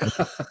against Barnet.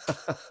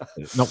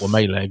 Not with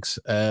my legs.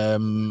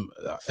 And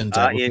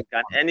you ain't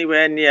got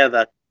anywhere near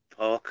that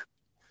park.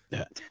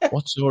 Yeah.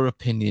 What's your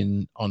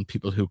opinion on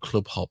people who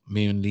club hop,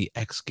 mainly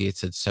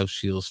ex-Gateshead South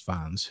Shields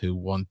fans who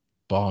want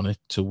Barnet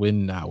to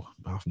win now?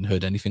 I haven't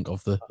heard anything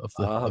of the.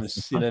 I haven't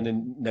seen any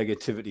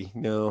negativity.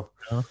 No.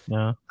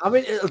 No. I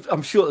mean,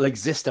 I'm sure it'll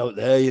exist out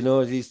there. You know,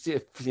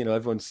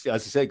 everyone's,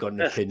 as I say, got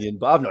an opinion,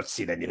 but I've not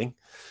seen anything.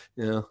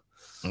 You know,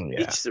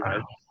 each their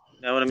own.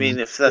 You know what I mean?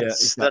 If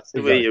that's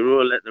the way you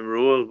roll, let them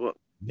roll. But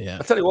yeah,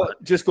 I tell you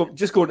what, just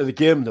going to the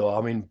game though.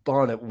 I mean,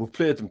 Barnet, we've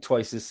played them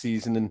twice this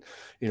season, and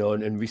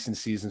in recent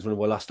seasons when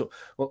we're last up,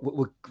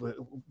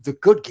 they're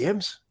good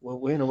games.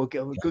 We're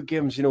good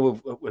games. You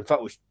know, in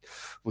fact,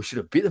 we should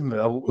have beat them. We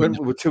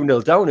were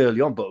 2-0 down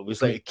early on, but it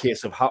was like a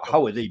case of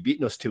how are they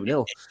beating us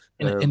 2-0?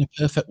 In a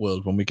perfect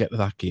world, when we get to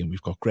that game,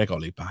 we've got Greg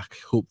Ollie back.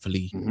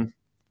 Hopefully,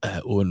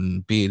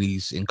 Owen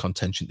Bailey's in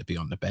contention to be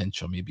on the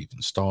bench or maybe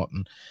even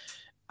starting.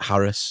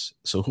 Harris,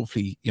 so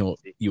hopefully you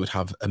would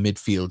have a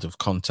midfield of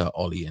Conter,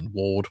 Ollie, and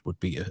Ward would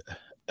be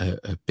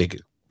a big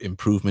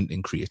improvement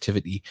in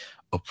creativity.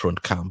 Up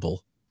front,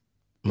 Campbell,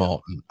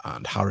 Martin,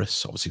 and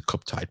Harris. Obviously,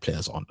 cup-tied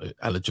players aren't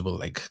eligible,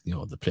 like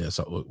the players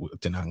that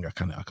Denanga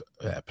kind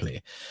of play.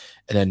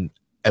 And then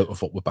out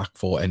of what we're back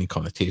for, any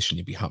connotation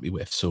you'd be happy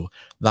with. So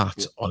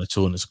that on its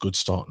own is a good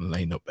starting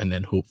lineup, and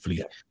then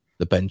hopefully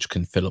the bench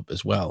can fill up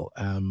as well.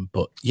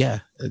 But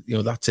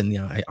that's in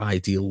the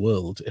ideal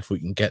world. If we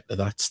can get to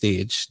that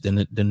stage,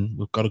 then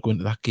we've got to go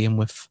into that game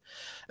with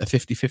a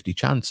 50-50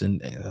 chance.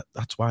 And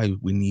that's why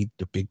we need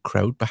the big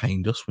crowd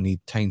behind us. We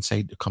need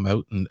Tyneside to come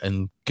out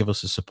and give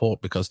us the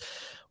support, because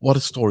what a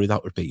story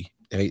that would be.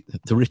 Right?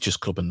 The richest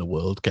club in the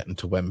world getting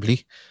to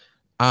Wembley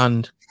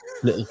and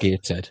Little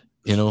Gateshead.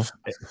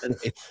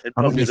 It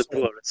probably the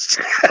poorest.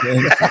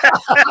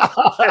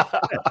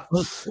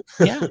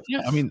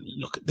 I mean,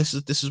 look, this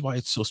is why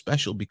it's so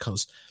special,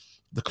 because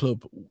the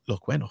club,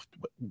 look, we're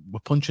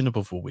punching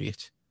above our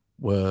weight.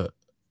 We're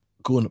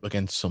going up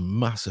against some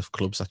massive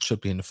clubs that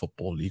should be in the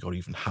Football League or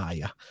even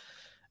higher,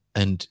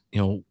 and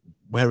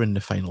we're in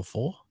the Final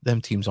Four.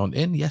 Them teams aren't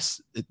in.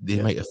 Yes,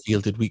 they might have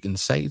fielded weakened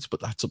sides,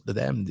 but that's up to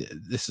them.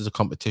 This is a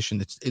competition.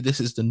 This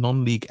is the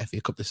non-league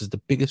FA Cup. This is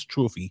the biggest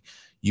trophy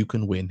you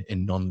can win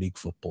in non-league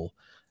football,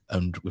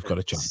 and we've got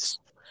a chance.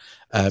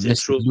 It's a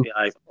trophy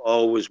I've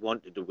always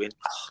wanted to win.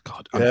 Oh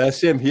God, yeah,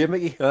 same here,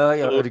 Mickey.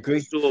 I would agree.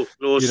 So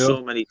close,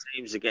 so many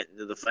teams are getting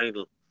to the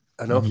final.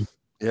 I know.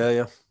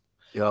 Yeah.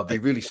 Yeah, it'll be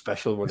really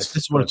special. This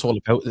is what it's all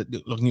about.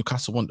 Look,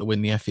 Newcastle want to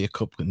win the FA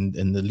Cup and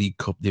the League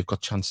Cup. They've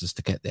got chances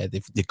to get there.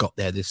 They've got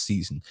there this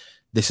season.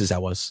 This is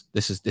ours.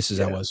 This is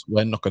ours.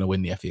 We're not going to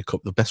win the FA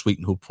Cup. The best we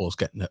can hope for is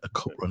getting a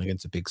cup run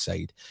against a big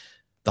side.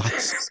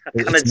 That's.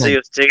 I can't see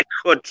us taking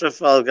on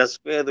Trafalgar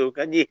Square, though,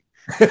 can you?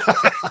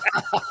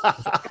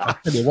 I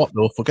tell you what,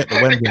 though, forget the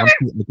Wembley. I'm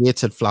putting the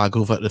Gateshead flag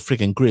over at the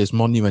frigging Grays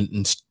Monument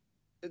and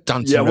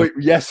dancing. Yeah,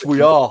 yes, we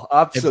are.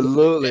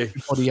 Absolutely.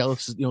 Everybody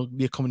else,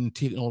 they're coming and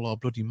taking all our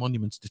bloody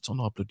monuments. It's on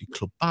our bloody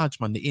club badge,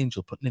 man. The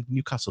Angel putting a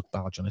Newcastle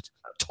badge on it.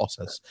 Toss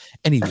us.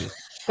 Anyway.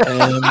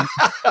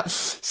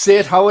 Say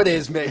it how it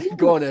is, mate.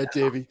 Go on there,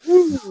 Davey.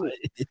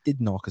 It did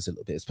knock us a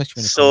little bit,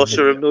 especially when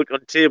Sorcerer note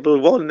on table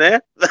 1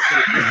 there.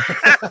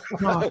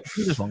 No,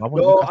 he was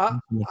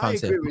wrong. I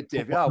agree with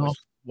Davey.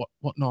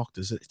 What knocked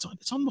us?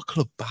 It's on the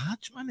club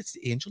badge, man. It's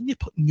the Angel. And you're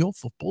putting your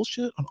football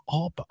shirt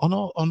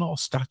on our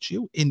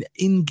statue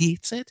in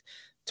Gateshead.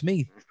 To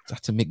me,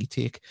 that's a Mickey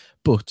take.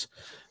 But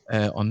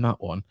on that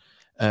one,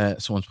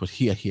 someone's put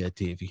here,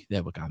 Davey.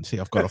 There we go. See,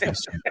 I've got off my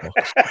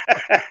soapbox.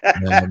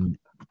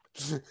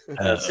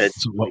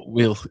 So what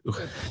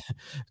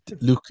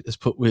Luke has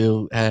put,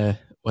 we'll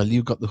Well,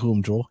 you got the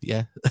home draw,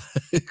 yeah,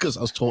 because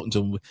I was talking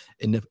to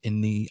him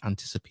in the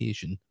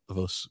anticipation of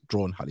us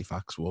drawing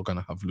Halifax. We're going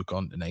to have Luke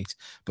on tonight,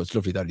 but it's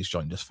lovely that he's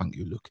joined us. Thank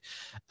you, Luke.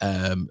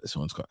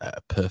 Someone's got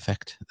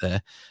perfect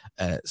there.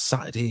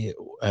 Saturday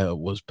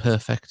was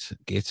perfect.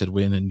 Gateshead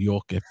win and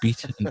York get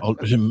beat, and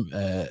Altrincham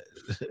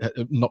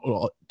not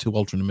to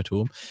Altrincham at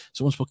home.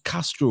 Someone's put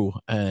Castro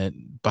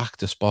back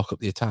to spark up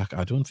the attack.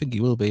 I don't think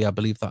he will be. I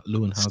believe that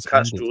loan has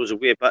Castro was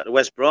away back to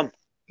West Brom.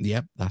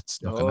 Yep,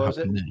 that's not going to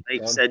happen.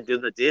 Like I said the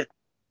other day.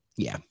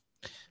 Yeah,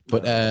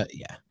 but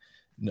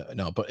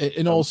no. But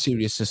in all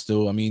seriousness,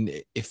 though, I mean,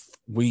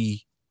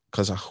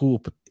 because I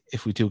hope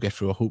if we do get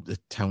through, I hope the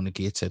town of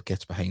Gateshead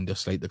gets behind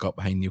us like they got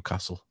behind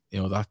Newcastle.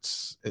 You know,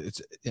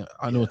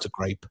 I know it's a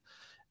gripe.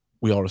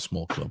 We are a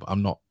small club.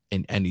 I'm not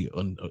in any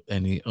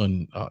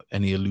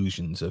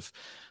illusions of,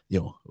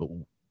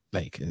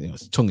 like,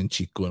 it's tongue in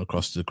cheek going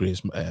across the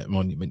Grays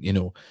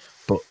Monument,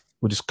 but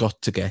we just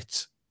got to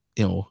get,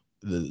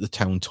 the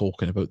town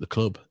talking about the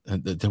club,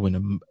 and they're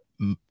doing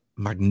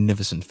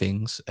magnificent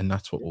things, and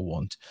that's what we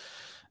want.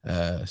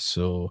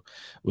 So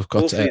we've got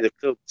hopefully the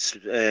club's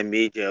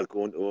media are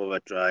going to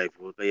overdrive.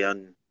 We'll be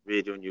on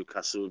Radio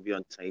Newcastle, we'll be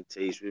on Tyne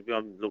Tees, we'll be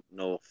on Look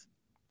North.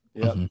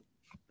 Yeah.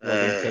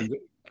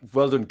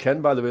 Well done,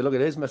 Ken, by the way. Look at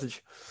his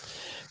message.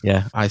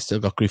 Yeah, I still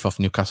got grief off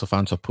Newcastle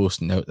fans for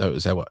posting out that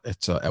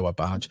it's our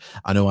badge.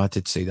 I know I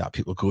did see that,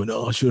 people going,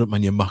 "Oh, shut up,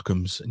 man, you're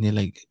Mackhams," and you're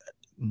like,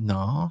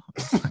 no,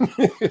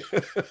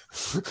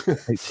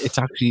 it's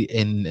actually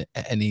in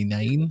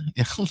NE9.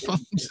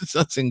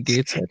 That's in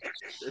Gateshead.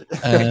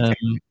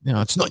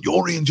 It's not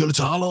your Angel, it's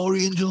all our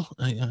Angel.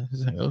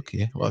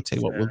 Okay, well, I'll tell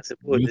you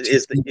what. It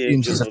is the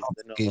Angel of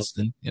the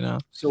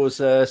North.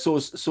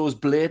 So is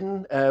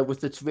Bladen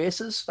with its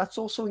races. That's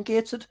also in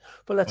Gateshead,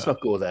 but let's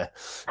not go there.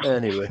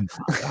 Anyway.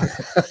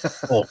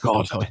 Oh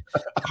God,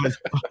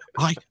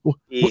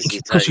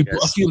 because you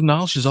put a few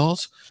Nalsh is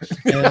ours.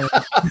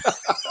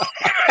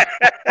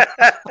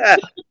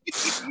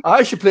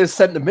 I should play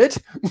centre mid.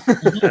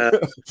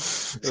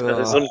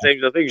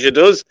 Sometimes I think she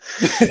does.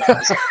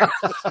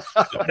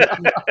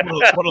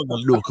 What other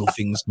local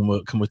things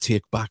can we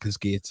take back as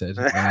Gateshead?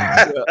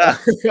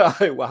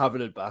 We're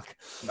having it back.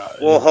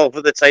 Warhol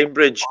for the Tyne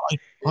Bridge.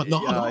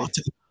 No.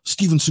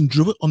 Stevenson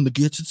drew it on the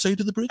Gateshead side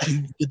of the bridge.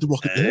 He did the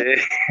rocket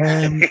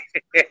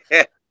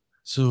there.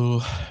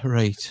 So,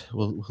 right,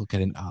 we'll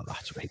get into that.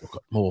 Right, we've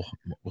got more.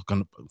 We're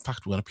going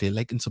to play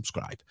like and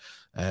subscribe.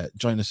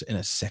 Join us in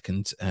a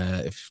second.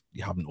 If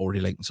you haven't already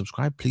liked and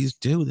subscribed, please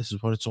do. This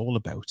is what it's all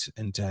about.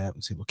 And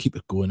we'll keep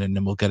it going, and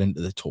then we'll get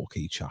into the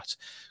Torquay chat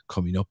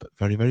coming up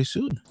very, very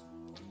soon.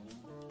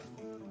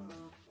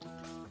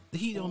 The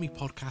Heat Army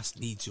podcast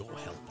needs your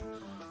help.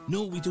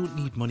 No, we don't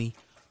need money.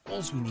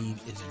 All we need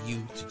is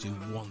you to do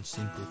one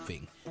simple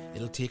thing.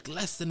 It'll take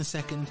less than a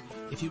second.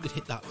 If you could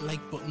hit that like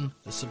button,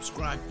 the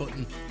subscribe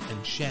button,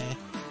 and share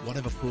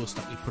whatever post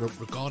that we put up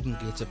regarding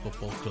Gateshead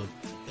Football Club,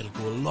 it'll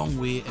go a long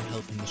way in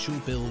helping the show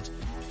build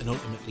and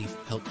ultimately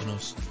helping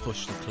us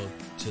push the club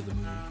to the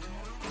moon.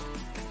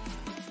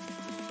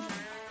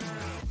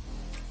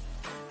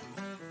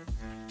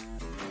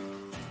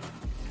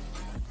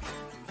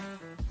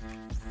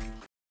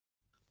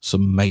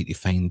 Some mighty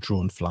fine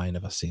drone flying,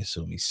 if I say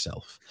so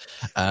myself.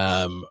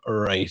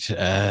 Right. It's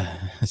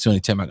the only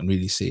time I can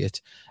really see it.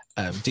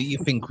 Do you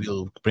think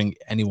we'll bring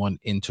anyone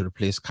in to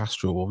replace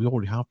Castro? Well, we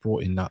already have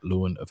brought in that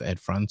loan of Ed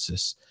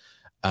Francis.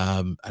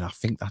 And I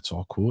think that's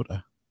our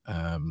quota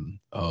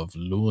of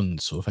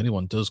loans. So if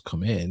anyone does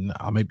come in,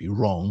 I might be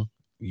wrong.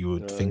 You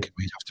would think it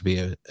might have to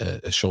be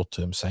a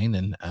short-term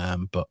signing,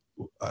 but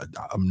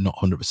I'm not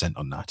 100%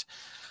 on that.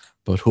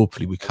 But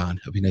hopefully we can.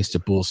 It'll be nice to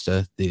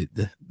bolster the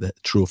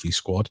trophy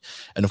squad,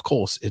 and of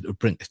course it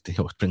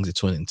brings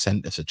its own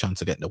incentives, a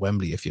chance of getting to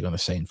Wembley if you're going to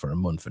sign for a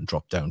month and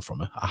drop down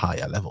from a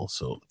higher level.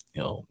 So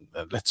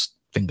let's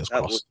fingers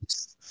crossed.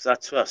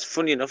 That's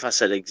funny enough. I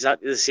said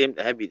exactly the same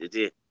to Hebby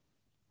today.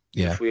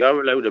 Yeah. If we are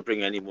allowed to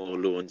bring any more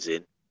loans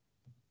in,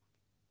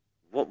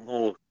 what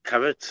more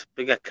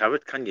bigger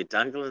carrot can you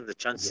dangle in the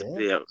chance to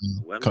play at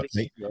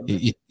Wembley?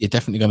 You're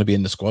definitely going to be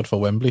in the squad for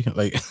Wembley.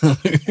 Like,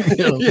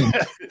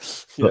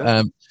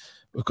 But,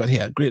 we've got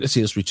here, great to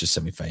see us reach a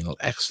semi-final.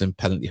 Excellent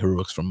penalty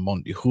heroics from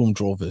Monty. Home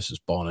draw versus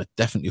Barnet.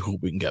 Definitely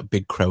hope we can get a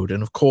big crowd.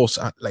 And of course,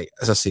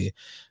 as I say,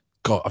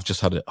 God, I've just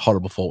had a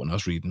horrible thought when I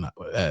was reading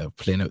that,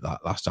 playing out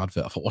that last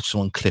advert. I thought, watch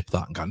someone clip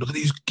that and go, look at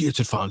these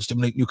Gateshead fans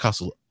stimulate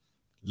Newcastle.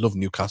 Love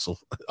Newcastle.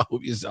 I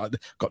hope I've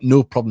got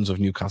no problems with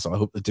Newcastle. I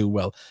hope they do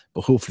well,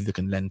 but hopefully they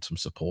can lend some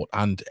support.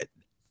 And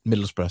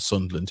Middlesbrough,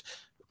 Sunderland,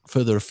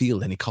 further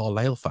afield, any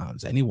Carlisle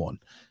fans, anyone,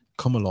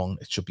 come along.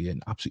 It should be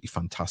an absolutely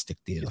fantastic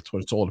day. That's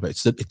what it's all about.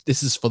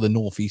 This is for the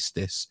Northeast.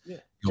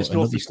 Just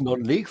Northeast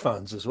non-league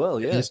fans as well.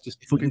 Yeah, just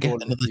if we can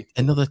get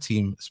another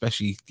team,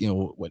 especially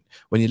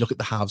when you look at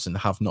the haves and the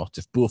have-nots,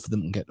 if both of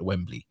them can get to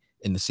Wembley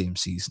in the same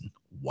season,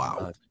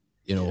 wow.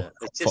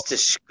 It's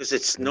just because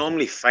it's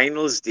normally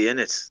finals day, and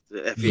it's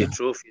the FA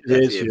Trophy.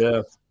 It is,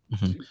 yeah.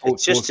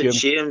 It's just a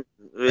shame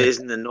there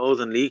isn't the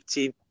Northern League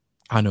team.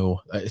 I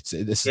know this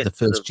is the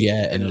first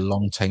year in a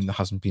long time there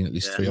hasn't been at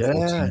least 3 or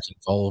 4 teams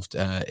involved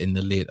in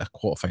the later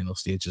quarterfinal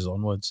stages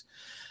onwards.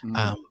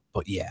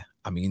 But yeah,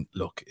 I mean,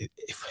 look,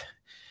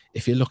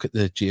 if you look at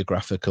the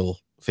geographical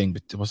thing,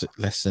 but was it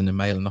less than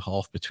 1.5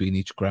 miles between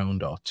each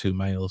ground, or 2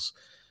 miles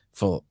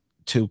for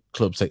two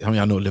clubs? Like, I mean,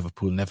 I know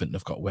Liverpool and Everton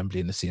have got Wembley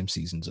in the same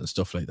seasons and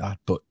stuff like that,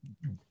 but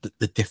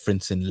the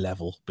difference in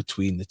level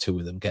between the two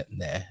of them getting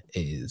there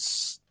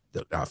is,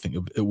 I think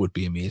it would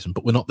be amazing,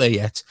 but we're not there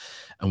yet,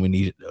 and we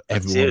need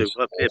everyone. We've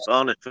got to play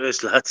Barnet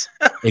first, lads.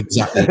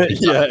 Exactly.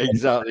 Yeah,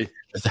 exactly.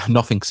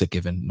 Nothing's a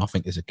given.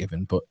 Nothing is a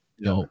given, but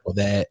you know, we're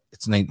there.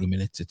 It's 90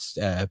 minutes. It's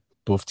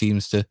both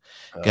teams to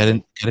get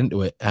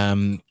into it.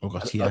 We've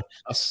got here.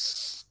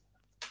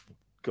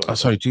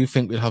 Sorry, do you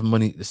think we'll have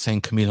money to sign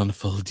Camille on a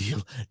full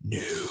deal? No.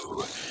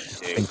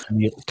 I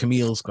think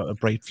Camille's got a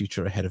bright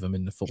future ahead of him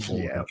in the football.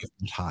 Yeah.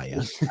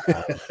 Higher.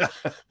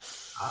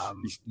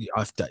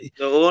 The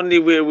only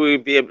way we'll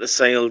be able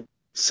to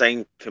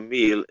sign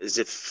Camille is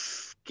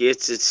if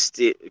Gated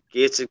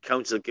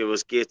Council give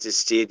us Gated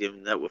Stadium,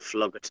 and that would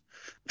flog it.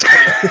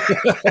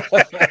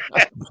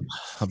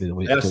 That'll be the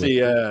way to do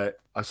it.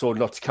 I saw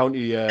Notts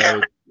County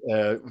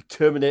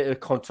terminated a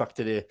contract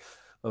today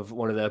of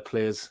one of their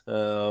players.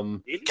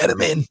 Get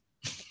him in.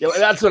 Yeah,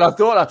 that's what I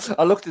thought.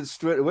 I looked at it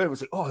straight away. I was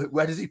like, "Oh,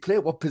 where does he play?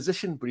 What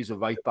position?" But he's a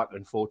right back,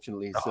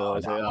 unfortunately. So I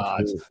was like,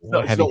 "It's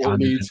not what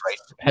we need."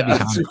 Heavy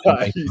handed.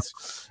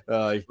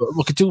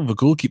 We could do with a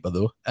goalkeeper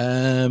though.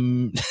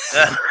 Well,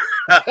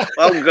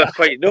 we've got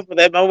quite enough of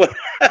them, haven't we?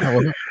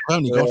 We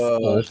only got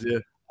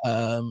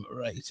 4.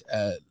 Right.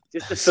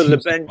 Just to fill the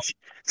bench.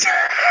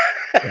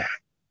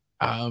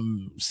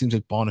 Seems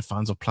like Barnet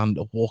fans are planning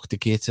to walk the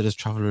Gated as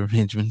travel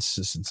arrangements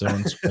and so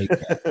on.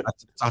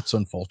 That's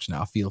unfortunate.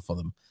 I feel for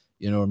them.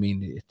 You know what I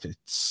mean?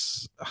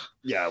 It's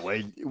yeah.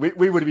 We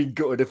would have been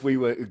gutted if we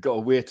got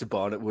away to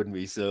Barnet, wouldn't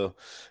we? So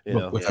you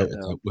know, without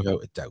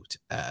a doubt.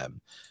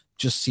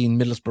 Just seen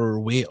Middlesbrough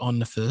away on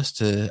the first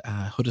to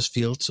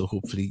Huddersfield, so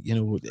hopefully, you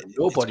know,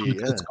 it's going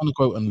to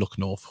go out and look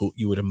north.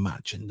 You would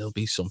imagine there'll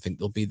be something.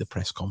 There'll be the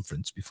press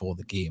conference before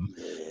the game.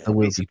 There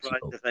will be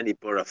people. If any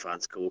Borough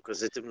fans go,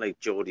 because it's like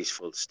Geordie's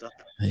full stop.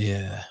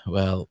 Yeah,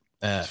 well,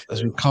 as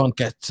we can't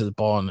get to the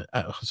barn,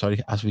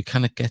 as we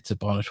cannot get to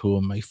Barnet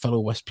home, my fellow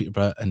West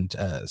Peterborough and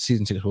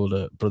season ticket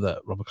holder brother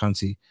Robert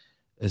Clancy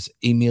has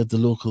emailed the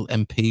local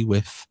MP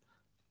with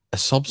a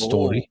sob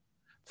story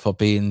for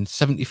being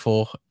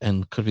 74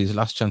 and could be his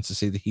last chance to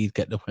see the Heat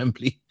get to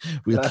Wembley.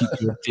 We'll keep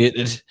you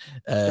updated.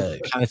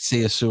 Can't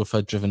see a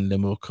sofa-driven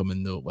limo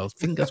coming though. Well,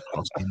 fingers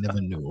crossed. You never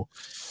know.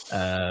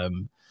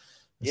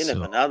 You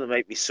never know. There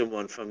might be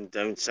someone from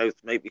down south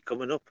might be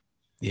coming up.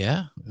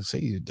 Yeah,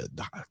 see,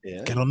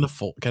 get on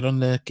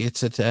the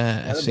Gates at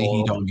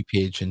FC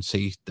page and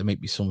see there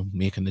might be someone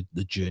making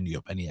the journey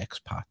up. Any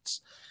expats.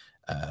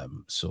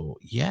 So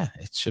yeah,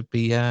 it should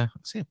be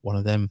one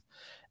of them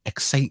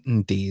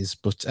exciting days,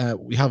 but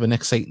we have an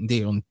exciting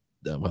day on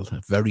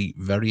a very,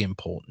 very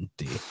important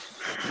day.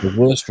 The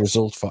worst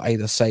result for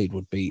either side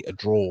would be a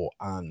draw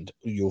and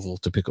Yeovil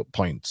to pick up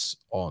points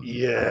on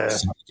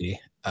Saturday.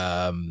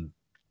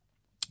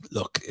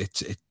 Look,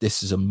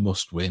 this is a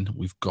must win.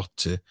 We've got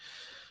to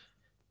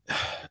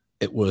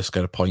at worst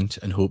get a point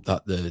and hope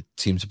that the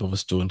teams above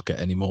us don't get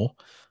any more.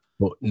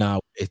 But now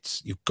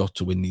you've got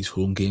to win these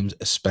home games,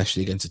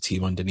 especially against a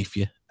team underneath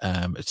you.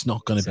 It's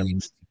not going to be an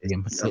easy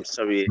game. I'm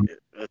sorry,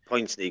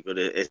 points league, but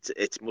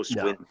it's must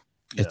win.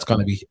 It's going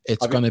to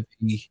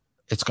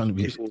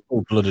be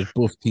full-blooded.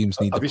 Both teams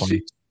need the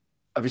points.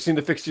 Have you seen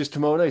the fixtures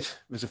tomorrow night?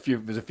 There's a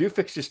few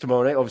fixtures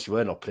tomorrow night. Obviously,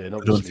 we're not playing. I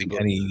don't think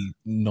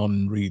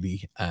none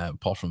really,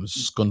 apart from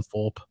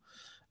Scunthorpe.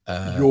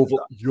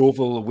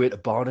 Yeovil away to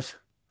Barnet.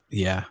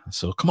 Yeah,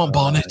 so come on,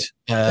 Barnet.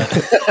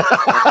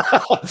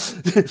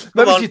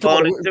 Remember, your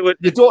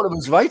daughter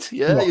was right.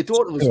 Yeah, your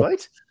daughter was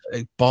right.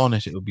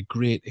 Barnet, it would be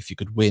great if you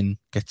could win,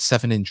 get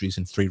 7 injuries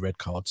and 3 red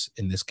cards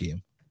in this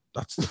game.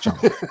 That's the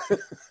challenge.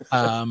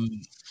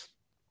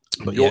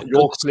 But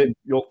York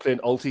playing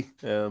Alty.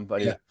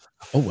 But yeah.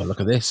 Oh well, look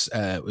at this.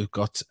 We've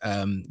got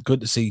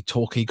good to see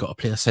Torquay got a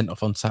player sent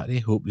off on Saturday.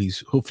 Hopefully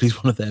he's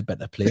one of their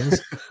better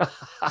players.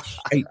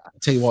 I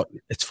tell you what,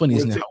 it's funny,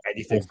 isn't it?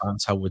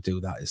 How we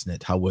do that, isn't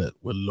it? How we'll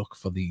look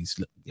for these.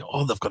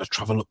 They've got to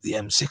travel up the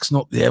M6,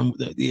 not the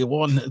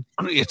A1.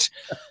 Great.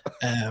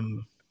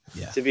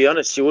 To be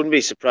honest, you wouldn't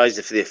be surprised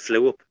if they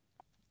flew up.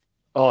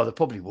 Oh, they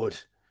probably would.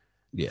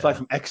 Yeah. Fly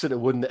from Exeter,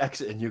 wouldn't they?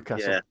 Exeter,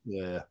 Newcastle.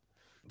 Yeah.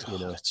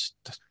 Let's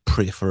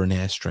pray for an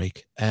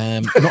airstrike. Not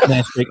an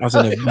airstrike as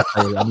in a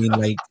missile. I mean,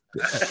 like.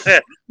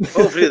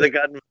 hopefully they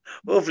got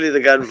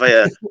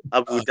via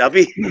Abu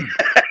Dhabi.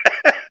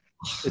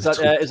 Is that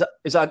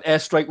an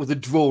airstrike with a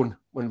drone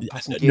when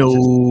passing gates?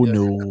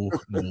 No.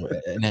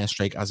 An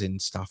airstrike as in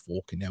staff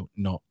walking out,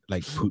 not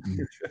like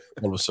Putin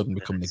all of a sudden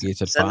becoming the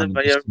gated fan. Send them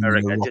via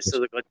America just so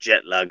they got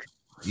jet lag.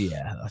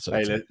 Yeah, that's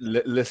what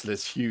listen,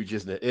 it's huge,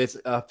 isn't it? It's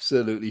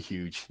absolutely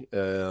huge.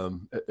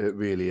 It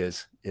really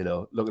is. You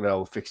know, looking at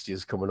our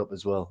fixtures coming up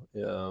as well.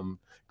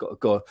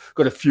 Got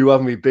a few,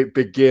 haven't we?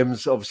 Big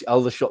games. Obviously,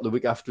 Aldershot the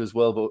week after as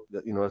well. But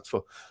you know,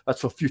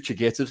 that's for future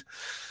gated.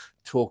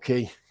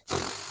 Torquay.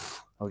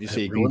 How do you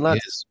see it going,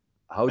 lads?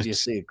 How do you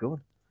see it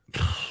going?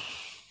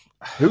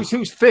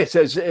 Who's fit?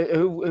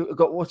 Who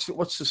got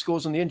what's the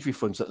scores on the injury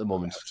fronts at the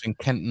moment? I think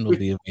Kenton will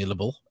be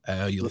available.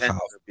 You'll have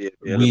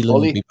Whelan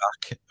will be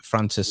back.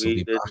 Francis will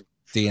be back.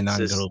 Dean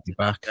Anger will be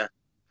back. Yeah.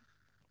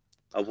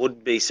 I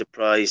wouldn't be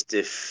surprised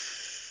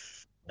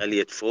if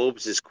Elliot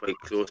Forbes is quite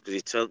close, because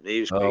he told me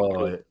he was quite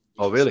close.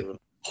 Oh, really? So,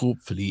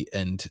 hopefully,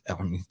 and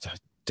I mean,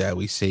 dare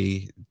we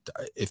say,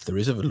 if there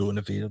is a loan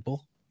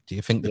available, do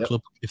you think the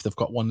club, if they've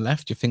got one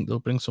left, do you think they'll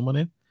bring someone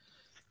in?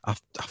 I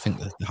think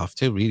they have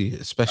to, really,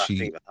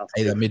 especially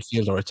either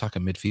midfield or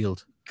attacking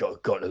midfield.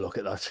 Got to look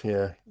at that,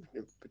 yeah.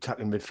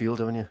 Attacking midfield,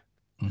 haven't you?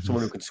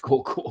 Someone who can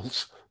score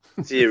goals.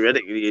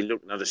 Theoretically, you're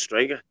looking at a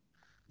striker.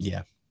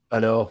 Yeah. I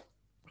know.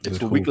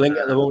 It's a weak link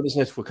at the moment,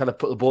 isn't it? We kind of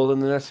put the ball in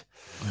the net.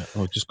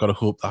 We've just got to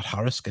hope that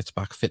Harris gets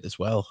back fit as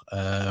well.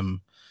 You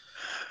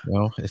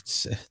know,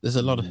 there's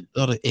a lot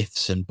of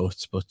ifs and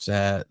buts, but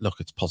look,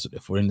 it's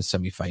positive. We're in the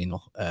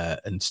semi-final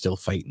and still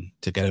fighting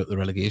to get out the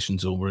relegation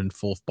zone. We're in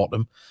fourth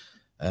bottom.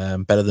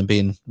 Better than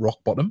being rock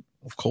bottom,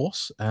 of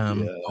course.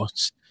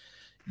 But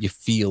you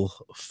feel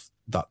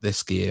that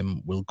this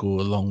game will go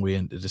a long way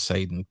into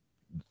deciding,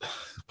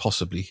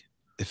 possibly,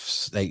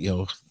 if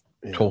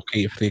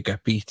Torquay, if they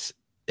get beat,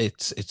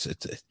 it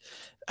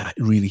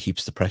really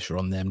heaps the pressure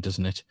on them,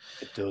 doesn't it?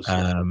 It does.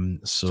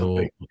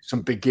 So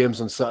some big games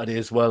on Saturday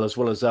as well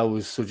as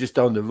ours. So just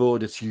down the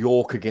road, it's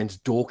York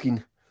against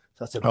Dorking.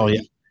 That's a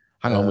big.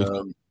 Hang on, we've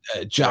got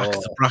Jack,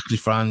 the Brackley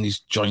fan, he's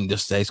joined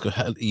us today. He's got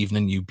 "Hell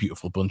evening, you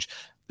beautiful bunch."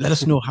 Let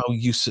us know how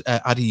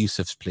Adi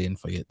Yusuf's playing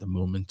for you at the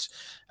moment.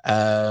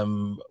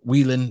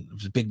 Whelan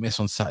was a big miss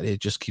on Saturday.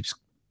 Just keeps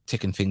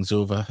ticking things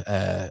over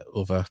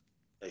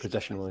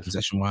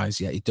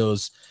possession-wise. Yeah, he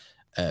does.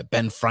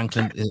 Ben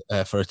Franklin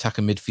for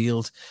attacking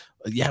midfield.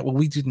 Yeah, well,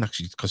 we didn't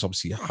actually, because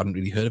obviously I hadn't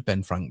really heard of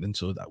Ben Franklin,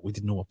 so that we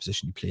didn't know what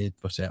position he played.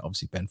 But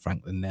obviously Ben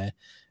Franklin there,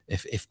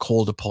 if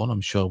called upon,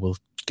 I'm sure will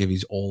give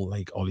his all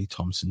like Ollie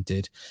Thompson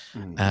did.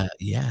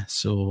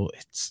 So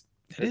it's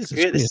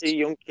great to see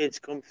young kids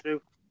come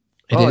through.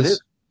 It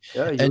is.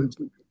 Yeah, you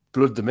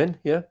blood them in.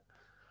 Yeah.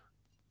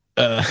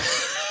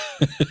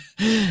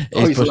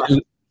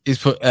 He's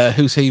put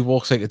who's he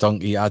walks like a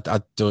donkey. I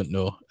don't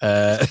know.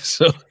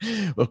 So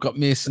we've got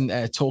Mason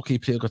Torquay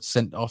player got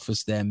sent off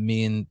as their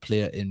main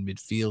player in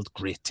midfield.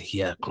 Great to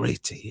hear.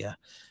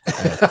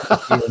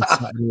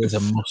 Saturday is a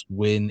must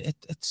win. It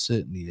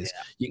certainly is.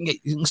 Yeah.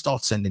 You can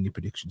start sending your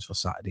predictions for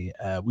Saturday.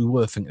 We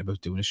were thinking about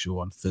doing a show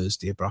on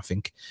Thursday, but I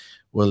think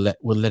we'll let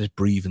it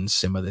breathe and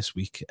simmer this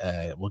week.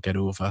 We'll get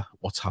over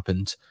what's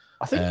happened.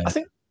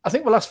 I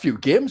think the last few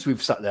games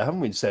we've sat there, haven't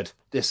we, and said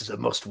this is a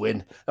must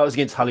win. That was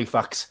against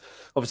Halifax.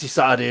 Obviously,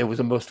 Saturday was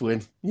a must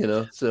win,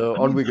 so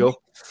on we go.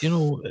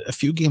 A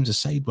few games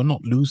aside, we're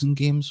not losing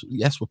games.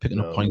 Yes, we're picking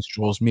up points,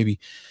 draws, maybe.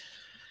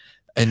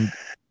 And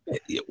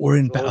we're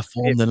in better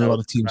form than a lot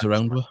of teams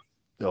around us.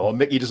 No,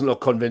 Mickey doesn't look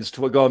convinced.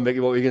 Go on,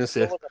 Mickey, what were you going to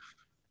say?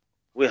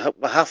 We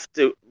have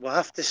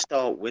to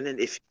start winning.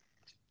 If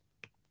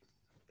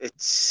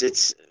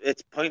it's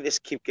pointless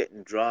to keep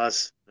getting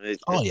draws.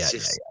 Everyone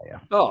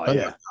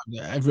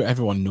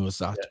knows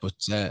that, but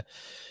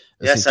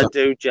yes, I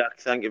do, Jack.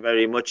 Thank you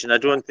very much, and I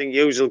don't think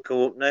you will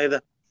come up neither.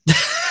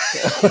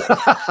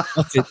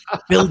 That's it.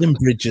 Building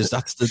bridges.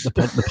 That's the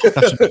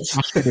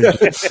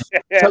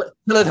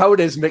Tell it how it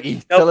is,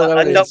 Mickey.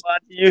 I'm not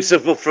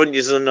Yusuf up front,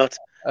 you are not.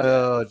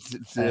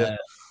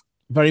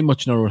 Very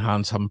much in our own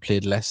hands, having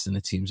played less than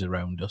the teams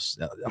around us.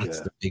 That's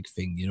the big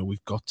thing.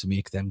 We've got to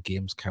make them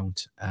games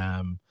count.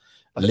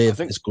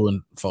 Liv is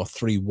going for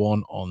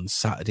 3-1 on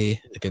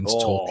Saturday against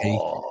Torquay.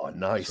 Oh,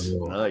 nice.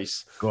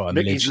 Go on,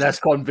 Mickey's less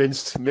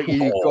convinced. Mickey,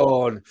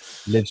 go on.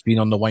 Liv's been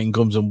on the wine,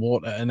 gums and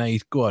water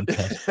tonight. Go on,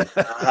 Ted.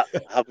 I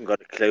haven't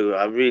got a clue.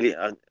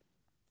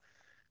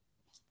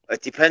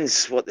 It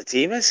depends what the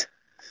team is.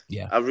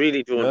 Yeah. I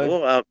really don't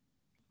know.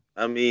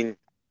 I mean,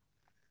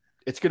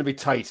 it's going to be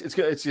tight.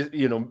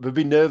 There'll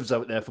be nerves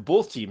out there for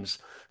both teams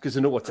because they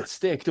know what's at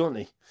stake, don't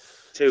they?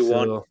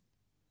 2-1.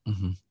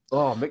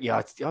 Oh, Mickey, I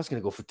was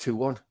going to go for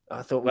 2-1.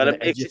 I thought. Well, it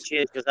makes a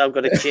change because I've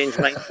got to change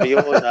mine for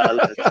yours.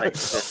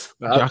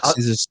 Jax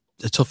is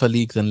a tougher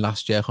league than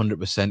last year,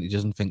 100%. He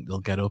doesn't think they'll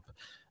get up.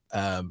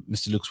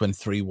 Mr. Luke's went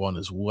 3-1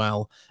 as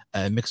well.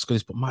 Mixed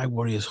goals, but my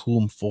worry is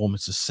home form.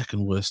 It's the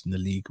second worst in the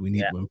league. We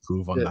need to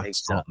improve on that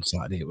start on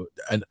Saturday.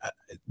 And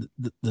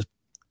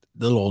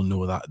they'll all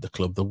know that at the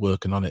club. They're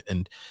working on it.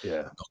 And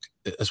look,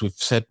 as we've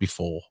said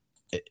before,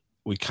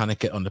 we cannot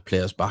get on the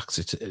players'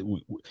 backs.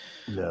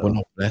 We're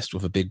not blessed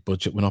with a big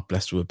budget. We're not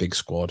blessed with a big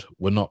squad.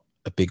 We're not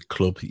a big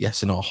club.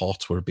 Yes, in our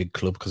hearts, we're a big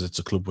club because it's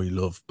a club we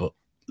love. But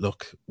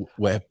look,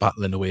 we're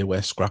battling away.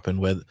 We're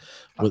scrapping.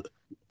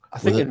 I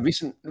think in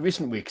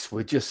recent weeks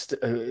we're just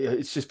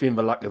it's just been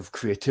the lack of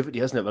creativity,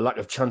 hasn't it? The lack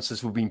of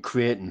chances we've been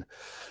creating.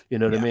 You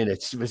know what I mean?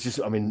 It was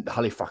just, I mean,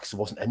 Halifax, there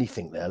wasn't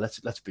anything there.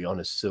 Let's be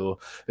honest. So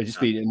it'd just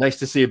be nice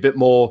to see a bit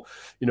more,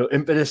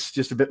 impetus,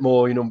 just a bit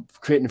more,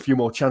 creating a few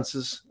more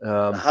chances.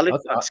 The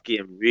Halifax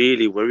game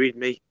really worried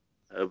me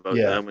about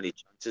how many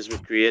chances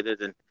were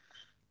created, and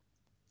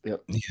that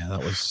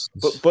was.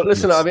 But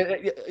listen, I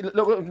mean,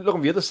 look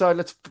on the other side.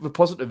 The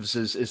positives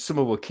is some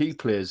of our key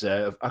players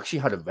have actually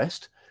had a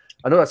rest.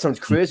 I know that sounds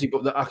crazy,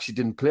 but they actually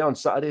didn't play on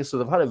Saturday, so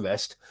they've had a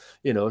rest.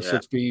 So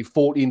it's be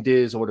 14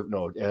 days or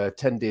whatever,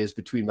 10 days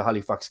between the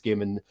Halifax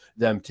game and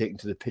them taking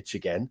to the pitch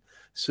again.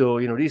 So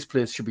these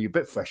players should be a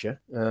bit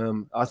fresher.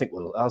 I think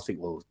we'll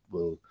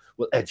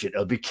edge it.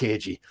 It'll be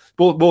cagey.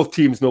 Both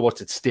teams know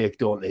what's at stake,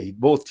 don't they?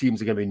 Both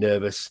teams are going to be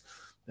nervous.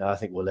 I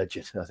think we'll edge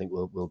it. I think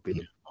we'll beat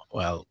them.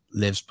 Well,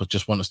 Livs, but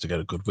just want us to get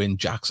a good win.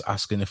 Jack's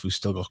asking if we've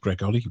still got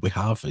Greg Ollie. We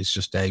have. It's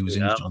just he was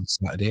injured on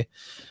Saturday.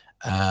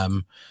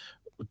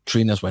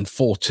 Trina's went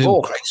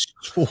 4-2.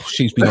 Oh,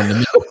 she's been on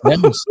the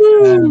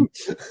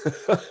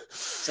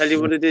Tell you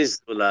what it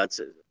is,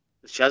 lads.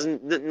 She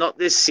hasn't, not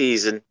this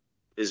season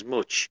as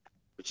much,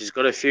 but she's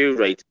got a few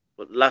right.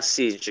 But last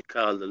season she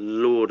called a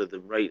load of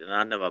them right, and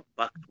I never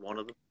backed one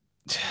of them.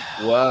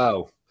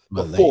 Wow.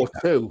 Well,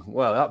 4-2.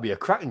 Wow, that'd be a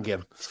cracking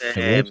game.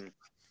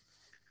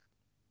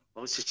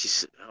 What was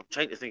it? I'm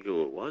trying to think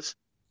who it was.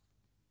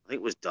 I think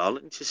it was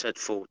Darlington. She said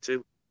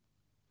 4-2.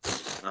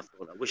 And I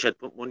thought, I wish I'd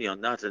put money on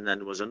that. And then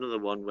there was another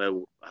one where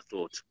I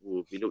thought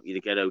we'll be lucky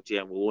to get out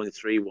here, and we won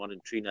 3-1.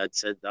 And Trina had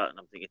said that, and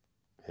I'm thinking,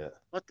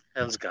 what the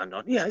hell's going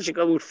on? Yeah, I should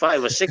go with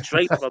 5 or 6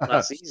 right from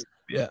last season.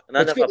 And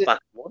I never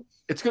backed one.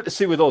 It's good to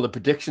see with all the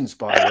predictions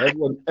by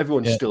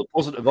everyone's still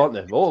positive, aren't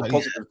they? All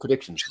positive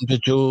predictions.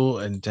 Joe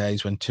and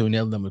he's went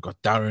 2-0. Then we've got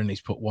Darren.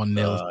 He's put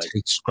 1-0.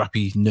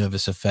 Scrappy,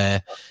 nervous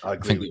affair. I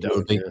agree with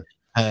Darren.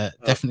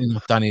 Definitely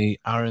not Danny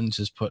Aarons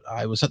has put,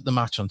 I was at the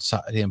match on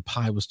Saturday and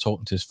Pi was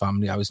talking to his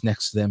family. I was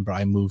next to them, but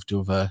I moved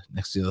over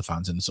next to the other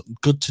fans, and it's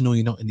good to know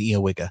you're not an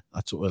earwigger.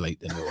 That's what we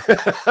like to know.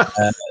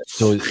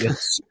 So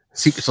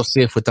secrets are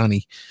safe with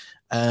Danny.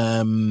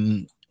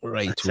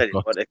 Right. I tell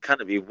you what, it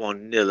can't be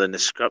 1-0 in a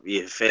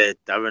scrappy affair,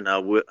 Darren.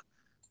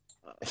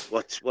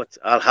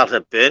 I'll have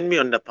to burn me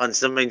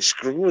underpants. I mean,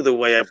 screw the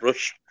way I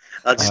brush.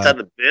 I'll just have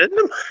to burn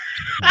them.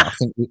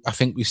 I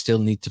think we still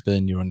need to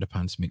burn your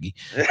underpants, Mickey.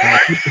 Good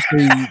to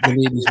see the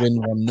ladies win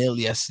 1-0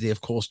 yesterday.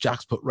 Of course,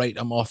 Jack's put right.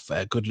 I'm off.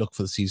 Good luck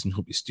for the season.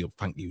 Hope you still.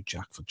 Thank you,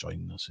 Jack, for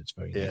joining us. It's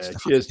very nice.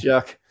 Cheers,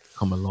 Jack.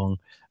 Come along.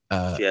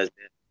 Cheers,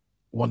 man.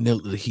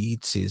 1-0 to the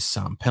Heat, says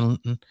Sam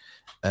Pennington.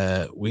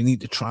 We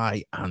need to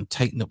try and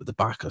tighten up at the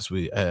back, as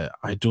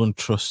I don't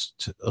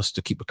trust us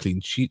to keep a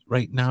clean sheet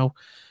right now.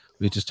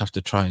 We just have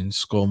to try and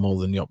score more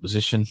than the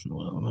opposition.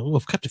 Well,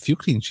 we've kept a few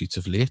clean sheets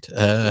of late.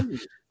 But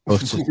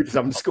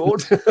haven't scored.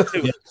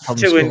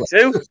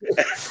 2-2.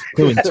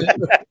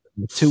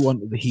 2-1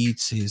 to the Heat,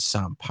 says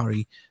Sam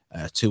Parry.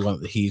 2-1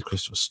 to the Heat,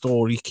 Christopher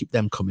Story. Keep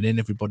them coming in,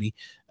 everybody.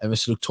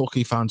 Mr. Luke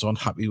Torquay fans aren't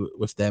happy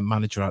with their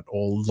manager at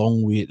all.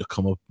 Long way to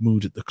come up.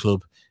 Mood at the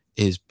club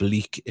is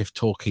bleak. If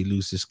Torquay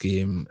lose this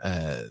game,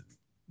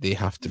 they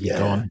have to be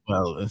gone.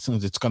 Well, it's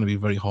going to be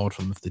very hard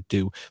for them if they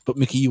do. But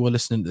Mickey, you were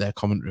listening to their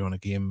commentary on a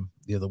game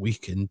the other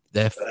week, and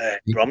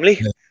Bromley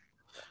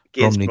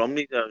against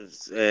Bromley.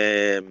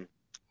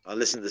 I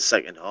listened to the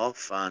second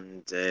half,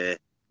 and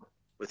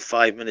with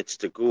 5 minutes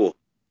to go,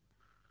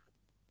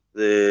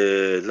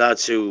 the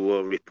lads who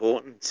were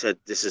reporting said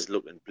this is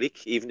looking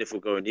bleak. Even if we're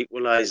going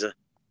equaliser,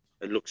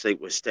 it looks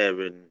like we're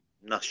staring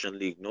National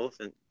League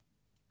North and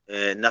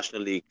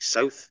National League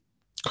South.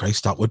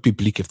 Christ, that would be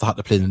bleak if they had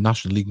to play in the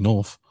National League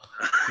North.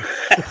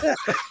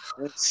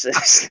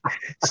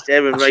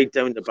 Staring right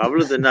down the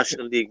barrel of the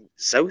National League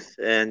South,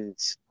 and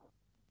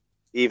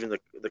even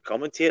the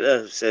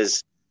commentator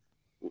says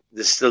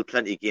there's still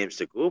plenty of games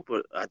to go,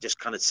 but I just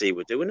cannot see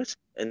we're doing it.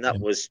 And that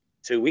was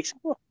 2 weeks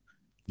ago.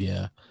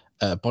 Yeah.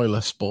 Boiler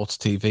Sports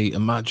TV.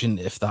 Imagine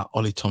if that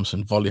Ollie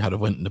Thompson volley had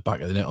went in the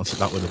back of the net. So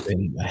that would have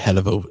been a hell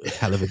of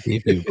a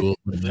debut goal.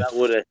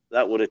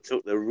 That would have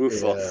took the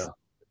roof off.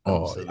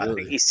 Oh, I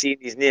think he's seen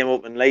his name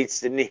up in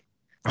lights, didn't he?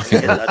 I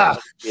think that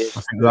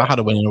had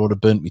a win and I would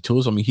have burnt my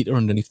toes on my heater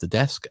underneath the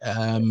desk.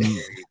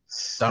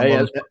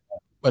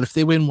 Well, if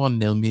they win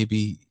 1-0,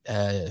 maybe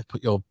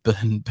put your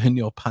burn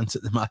your pants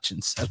at the match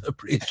in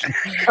celebration.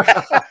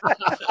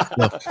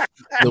 Look,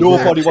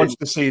 nobody wants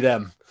to see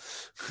them.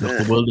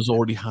 Look, the world has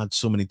already had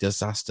so many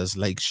disasters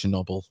like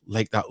Chernobyl,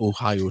 like that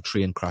Ohio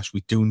train crash.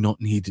 We do not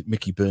need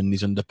Mickey burning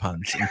his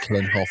underpants and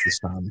killing half the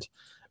stand.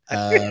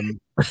 Can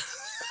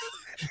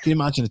you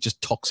imagine it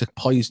just toxic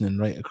poisoning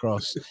right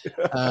across?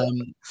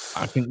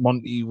 I think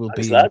Monty will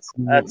be. That's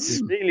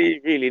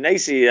really, really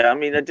nice of you. I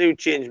mean, I do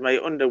change my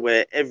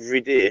underwear every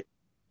day.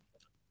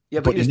 Yeah,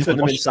 but you just turn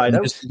them inside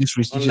out. You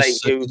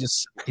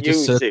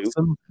do.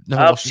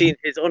 I've seen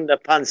his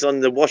underpants on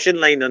the washing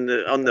line on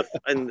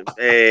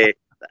the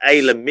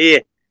Isle of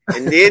May.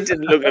 And they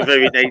didn't look a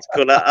very nice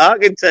colour. I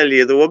can tell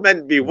you, they were meant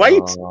to be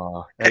white.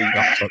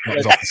 That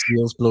was off the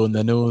seals blowing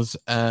their nose.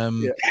 We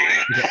got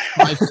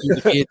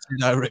 5-2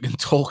 I reckon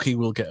Torquay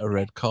will get a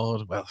red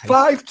card. Well,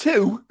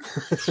 5-2.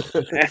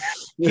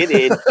 Get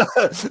in.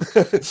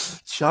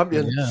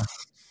 Champion. Yeah.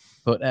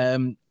 But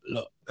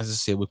look, as I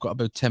say, we've got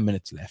about 10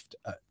 minutes left.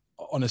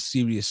 On a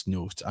serious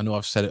note, I know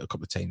I've said it a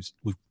couple of times,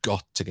 we've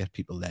got to get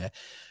people there.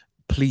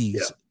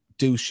 Please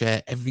do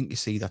share everything you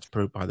see that's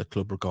put out by the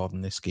club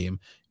regarding this game.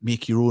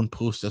 Make your own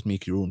posters,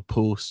 make your own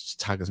posts,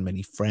 tag as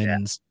many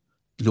friends,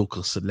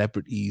 local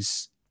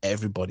celebrities,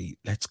 everybody.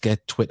 Let's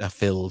get Twitter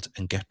filled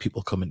and get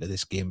people coming to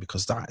this game,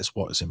 because that is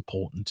what is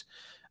important.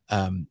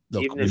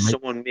 Look, even if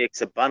someone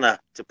makes a banner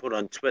to put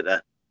on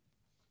Twitter,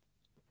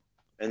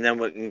 and then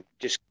we can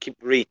just keep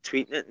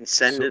retweeting it and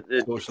send it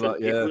to different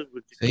people.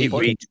 Keep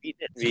retweeting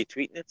it and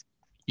retweeting it.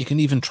 You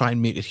can even try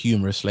and make it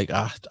humorous, like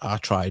I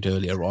tried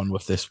earlier on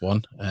with this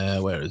one.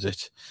 Where is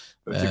it?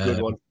 It's a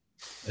good one.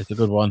 It's a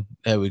good one.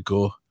 There we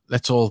go.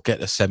 Let's all get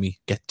to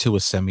a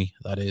semi,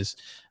 that is.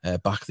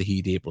 Back the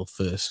Heat April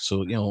 1st.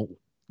 So, you know,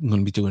 I'm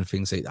going to be doing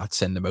things like that,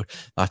 send them out.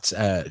 That's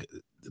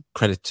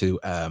credit to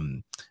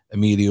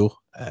Emilio,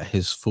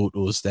 his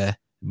photos there,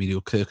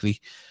 Emilio Kirkley.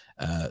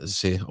 As I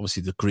say,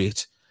 obviously the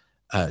great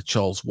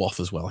Charles Wath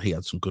as well. He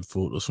had some good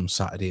photos from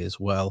Saturday as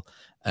well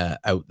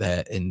out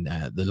there in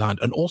the land.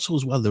 And also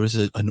as well, there is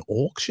an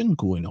auction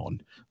going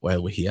on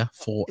while we're here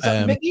for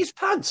Mickey's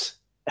pants.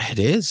 It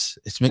is.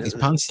 It's Mickey's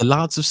pants. The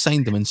lads have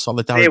signed them in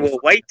solidarity. They were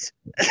white.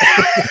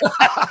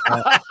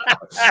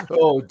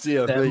 Oh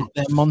dear.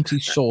 They're Monty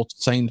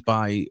shorts signed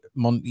by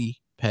Monty,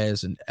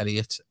 Pears and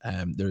Elliot.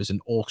 There is an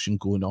auction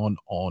going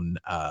on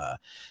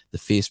the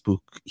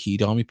Facebook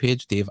Heat Army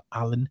page. Dave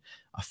Allen,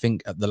 I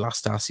think at the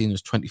last I seen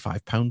was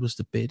 £25 was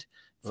the bid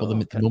for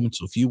them at the moment.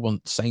 So if you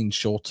want signed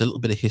shorts, a little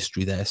bit of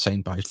history there,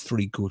 signed by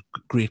 3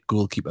 great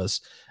goalkeepers,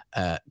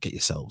 get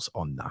yourselves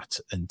on that.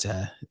 And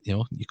you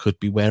know, you could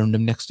be wearing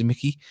them next to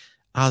Mickey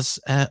as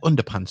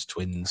underpants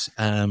twins.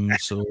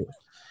 So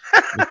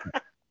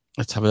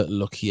let's have a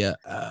look here.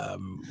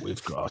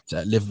 We've got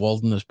Liv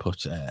Walden has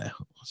put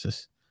what's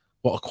this?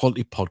 What a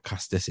quality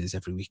podcast this is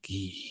every week.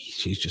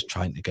 She's just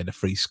trying to get a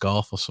free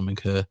scarf or something.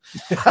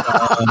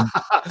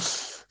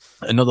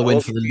 Another win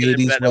for the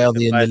ladies while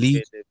they're in the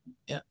league.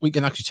 Yeah, we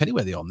can actually tell you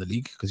where they are in the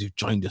league because you've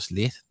joined us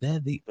late. There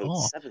they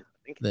are.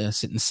 They're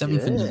sitting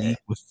 7th in the league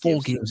with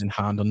 4 games in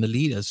hand on the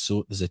leaders.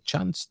 So there's a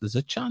chance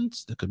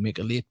they could make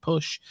a late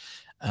push.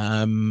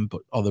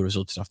 But other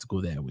results have to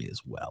go their way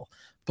as well.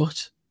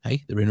 But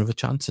hey, they're in with a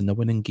chance and they're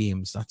winning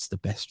games. That's the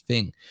best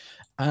thing.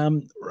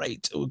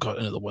 Right, we've got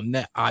another one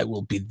there. I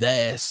will be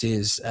there,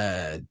 says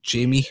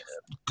Jamie.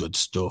 Good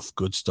stuff.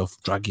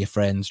 Drag your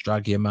friends,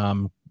 drag your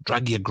mum,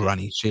 drag your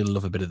granny. She'll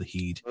love a bit of the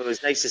Heat. Well, it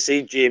was nice to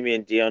see Jamie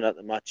and Dion at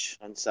the match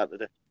on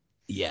Saturday.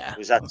 Yeah. It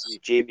was actually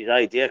Jamie's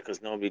idea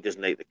because normally he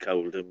doesn't like the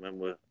cold, and when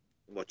we're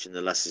watching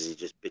the lasses, he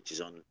just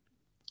bitches on.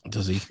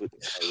 Does he?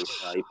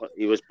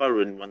 He was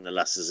borrowing one of the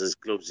lasses'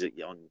 gloves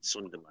on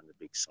Sunday, man, the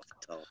big soft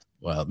tart.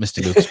 Well,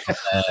 Mr. Luke's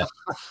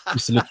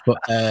put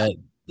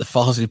the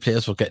Farsley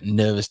players were getting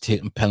nervous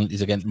taking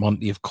penalties against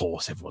Monty. Of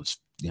course, everyone's,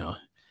 you know,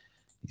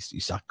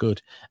 he's that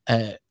good.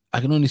 I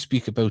can only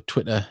speak about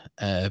Twitter,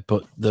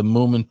 but the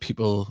moment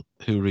people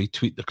who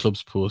retweet the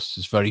club's posts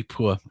is very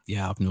poor.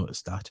 Yeah, I've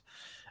noticed that.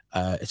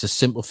 It's a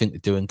simple thing to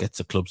do and gets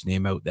the club's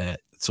name out there.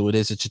 So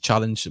it's a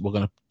challenge. We're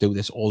going to do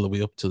this all the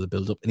way up to the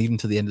build-up. And even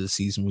to the end of the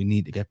season, we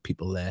need to get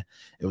people there.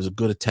 It was a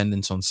good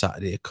attendance on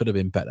Saturday. It could have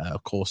been better.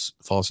 Of course,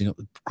 Farsley not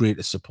the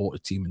greatest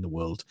supported team in the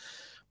world.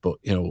 But,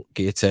 you know,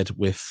 Gateshead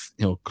with,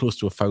 you know, close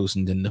to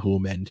 1,000 in the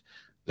home end,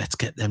 let's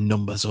get them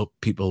numbers up.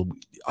 People,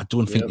 I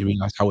don't think you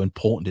realise how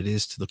important it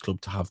is to the club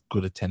to have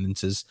good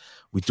attendances.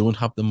 We don't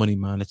have the money,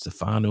 man. It's a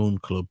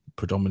fan-owned club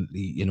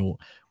predominantly. You know,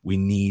 we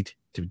need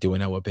to be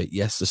doing our bit.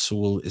 Yes, the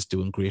Soul is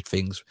doing great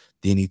things.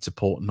 They need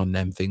supporting on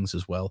them things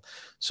as well.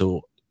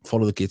 So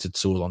follow the Gated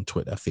Soul on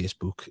Twitter,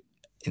 Facebook,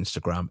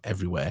 Instagram,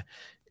 everywhere.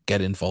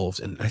 Get involved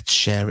and let's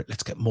share it.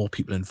 Let's get more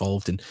people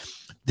involved. And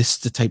this is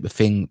the type of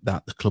thing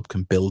that the club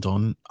can build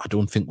on. I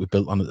don't think we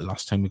built on it the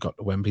last time we got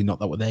to Wembley. Not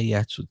that we're there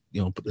yet, so,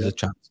 you know, but there's a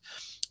chance.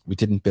 We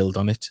didn't build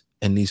on it.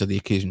 And these are the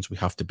occasions we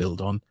have to build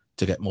on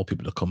to get more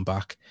people to come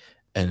back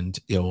and,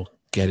 you know,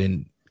 get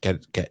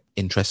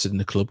interested in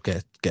the club,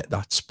 get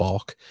that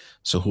spark.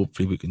 So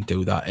hopefully we can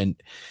do that.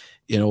 And,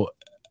 you know,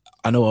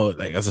 I know,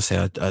 like, as I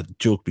said, I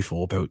joked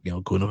before about, you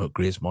know, going up at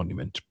Gray's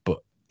Monument, but,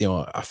 you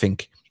know, I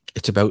think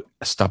it's about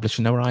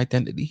establishing our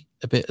identity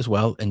a bit as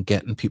well and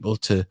getting people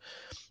to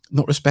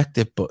not respect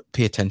it, but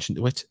pay attention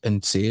to it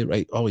and say,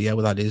 right, oh yeah,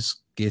 well, that is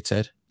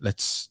Gateshead.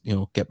 Let's, you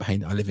know, get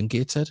behind it. I live in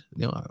Gateshead.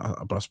 You know,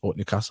 I brought sport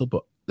Newcastle,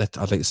 but I'd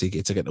like to see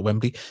Gateshead get to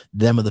Wembley.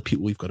 Them are the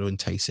people we've got to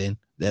entice in.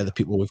 They're the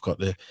people we've got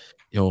to,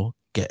 you know,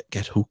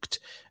 get hooked.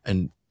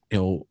 And, you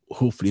know,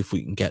 hopefully if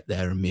we can get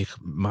there and make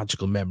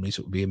magical memories,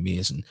 it would be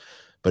amazing.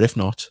 But if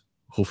not,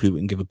 hopefully we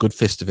can give a good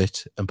fist of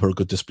it and put a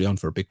good display on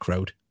for a big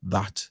crowd.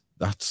 That's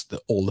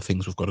all the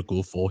things we've got to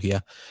go for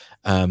here.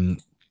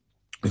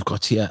 We've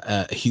got here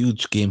a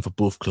huge game for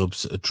both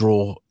clubs, a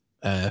draw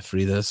for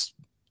either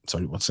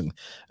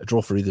A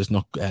draw for either is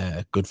not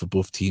good for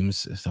both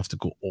teams. They have to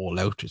go all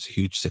out. It's a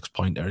huge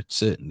 6-pointer. It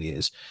certainly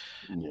is.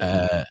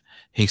 Yeah.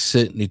 He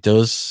certainly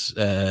does.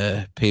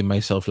 Pay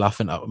myself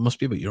laughing. It must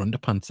be about your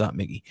underpants, that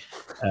Mickey.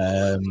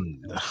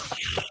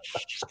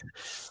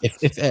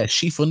 If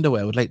Sheaf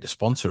Underwear would like to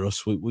sponsor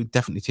us, we'd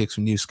definitely take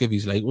some new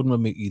skivvies. Like, wouldn't we,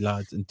 Mickey,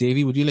 lads? And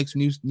Davey, would you like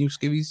some new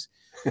skivvies?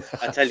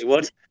 I tell you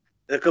what.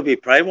 There could be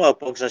Primark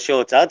boxer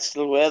shorts. I'd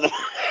still wear them.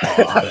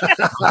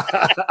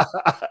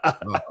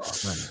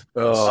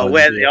 I'll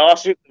wear the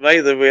arse with them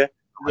either way.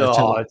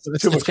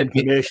 It's too much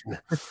information.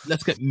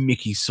 Let's get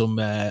Mickey some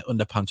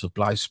underpants with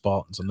Blythe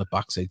Spartans on the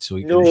backside so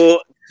he can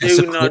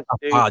desecrate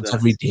the badge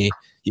every day.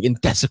 You can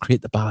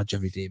desecrate the badge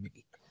every day,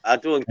 Mickey. I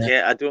don't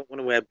care. I don't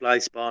want to wear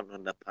Blythe Spartan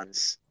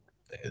underpants.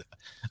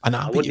 And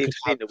I wouldn't even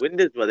clean the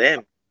windows with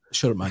them.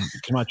 Sure, man.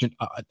 Can you imagine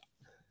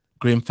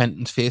Graham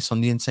Fenton's face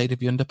on the inside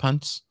of your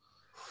underpants?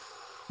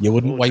 You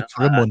wouldn't wait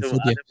for a month,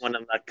 would you? I don't want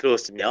them that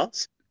close to me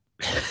arse.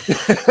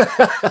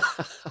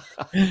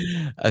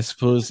 I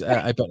suppose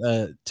I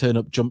better turn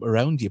up, jump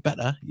around. You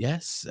better,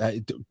 yes.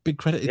 Big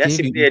credit to Davey. Yes,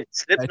 he did.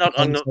 Slipknot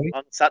on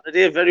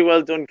Saturday. Very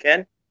well done,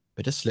 Ken.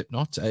 Bit of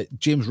Slipknot.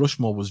 James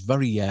Rushmore was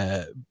very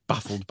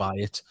baffled by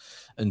it,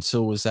 and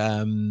so was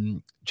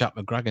Jack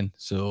McGragan.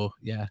 So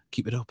yeah,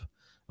 keep it up.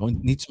 I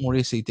need some more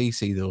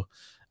AC/DC though.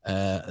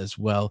 As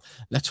well.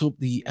 Let's hope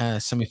the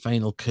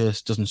semi-final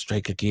curse doesn't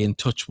strike again.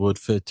 Touch wood,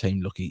 third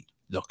time lucky.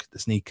 Look, the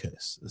sneak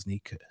curse.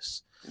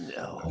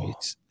 No.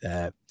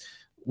 Right.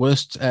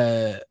 Worst.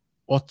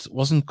 What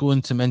wasn't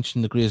going to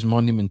mention the Grays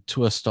Monument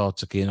tour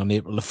starts again on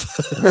April the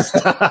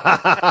 1st.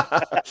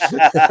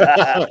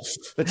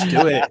 Let's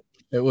do it.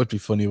 It would be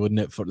funny, wouldn't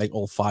it? For like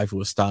all five who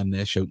were standing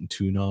there shouting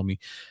Toon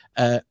Army.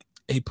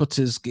 He puts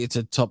his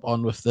gated top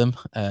on with them.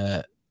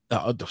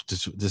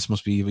 This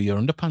must be your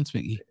underpants,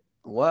 Mickey.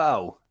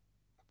 Wow.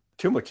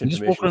 Too much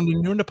information. You just walk around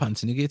in your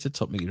underpants and you get to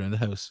top Mickey around the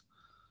house.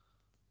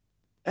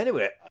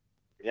 Anyway.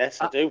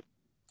 Yes, I do.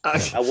 I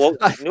walk.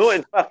 No,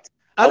 in fact,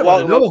 I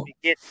walk around to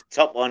get the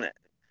top on it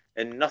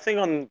and nothing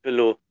on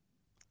below.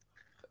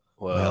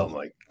 Well,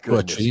 my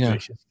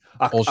goodness.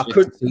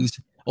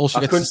 All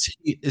she gets to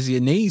see is your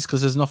knees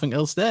because there's nothing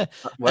else there.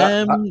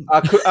 Well,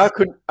 I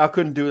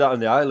couldn't do that on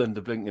the island.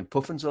 The blinking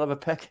puffins will have a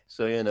peck,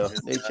 so you know,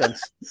 no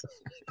chance.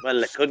 Well,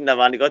 they couldn't have.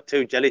 Only got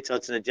 2 jelly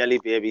tots and a jelly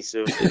baby,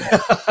 so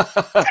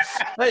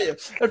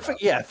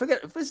forget.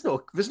 There's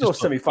no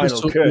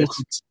semi-final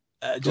curse.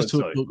 Just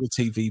local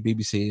TV,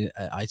 BBC,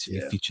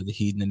 ITV feature the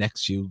Heat in the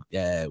next few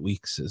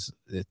weeks.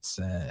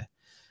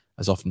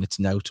 As often it's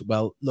now.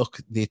 Well, look,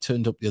 they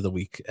turned up the other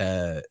week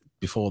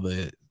before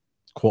the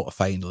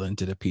quarterfinal and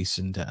did a piece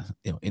and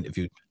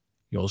interviewed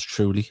yours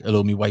truly.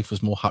 Although my wife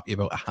was more happy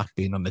about a hat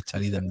being on the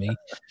telly than me.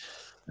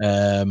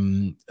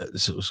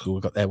 So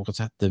we've got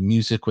that. The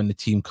music when the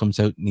team comes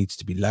out needs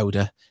to be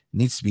louder. It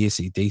needs to be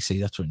AC/DC.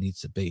 That's what it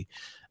needs to be.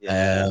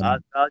 Yeah,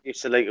 I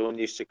used to like it when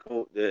you used to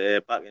quote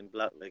the Back in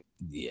Black. Like,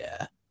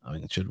 yeah, I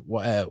mean, it should.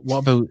 What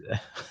about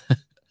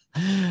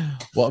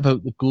what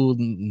about the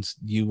golden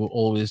you will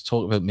always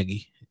talk about,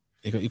 Mickey?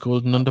 You got your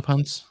golden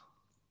underpants?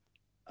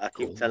 I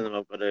keep telling them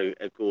I've got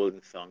a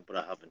golden thong, but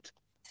I haven't.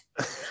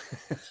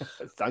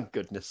 Thank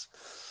goodness.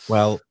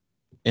 Well,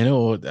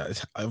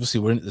 obviously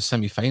we're into the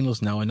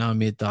semi-finals now, and I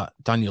made that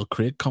Daniel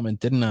Craig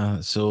comment, didn't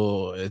I?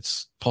 So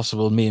it's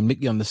possible me and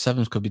Mickey on the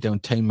 7th could be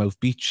down Tynemouth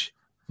Beach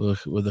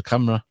with the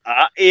camera.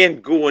 I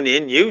ain't going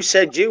in. You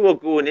said you were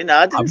going in.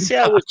 I didn't say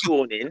I was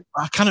going in.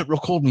 I cannot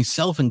record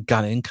myself and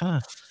get in,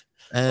 can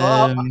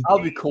I? I'll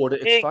record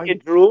it. It's fine.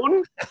 Take your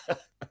drone.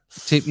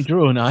 Take me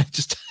drone. I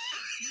just.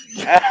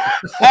 See if I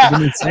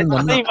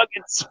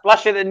can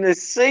splash it in the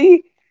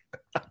sea.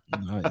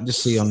 I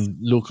just see on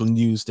local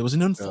news there was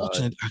an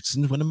unfortunate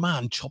accident when a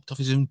man chopped off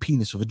his own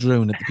penis with a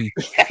drone at the beach.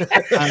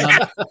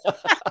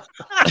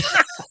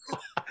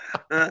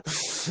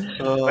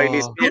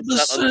 The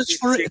search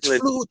for it, it's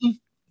floating.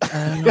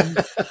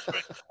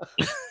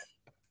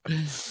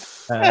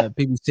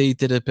 BBC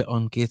did a bit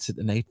on Gates at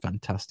the Night.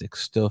 Fantastic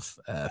stuff.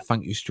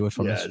 Thank you, Stuart,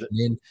 for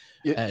listening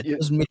in.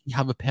 Does Mickey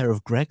have a pair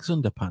of Greg's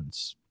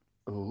underpants?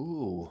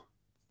 Oh,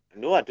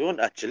 no, I don't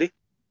actually.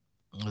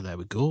 Oh, there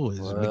we go.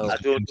 I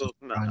don't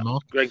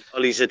know. Greg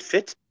Ollie's at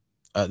fit.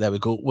 There we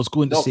go. Was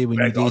going to say we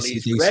need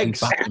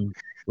AC/DC back in.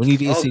 We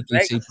need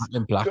AC/DC back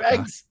in black.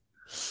 Greg's.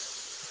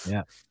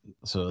 Yeah.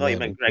 So. No, you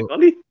meant Greg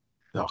Ollie.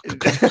 Oh,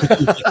 it's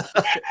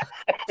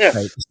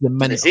the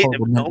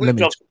mental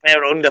drop a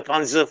pair of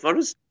underpants for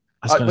us.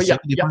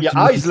 Your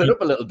eyes lit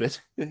up a little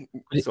bit.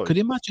 Could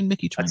you imagine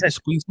Mickey trying to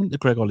squeeze into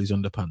Greg Ollie's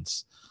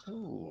underpants?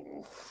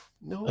 Oh,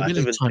 no, I'd be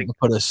like trying to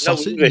put a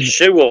sausage in a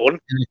shoe on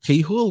in a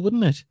keyhole,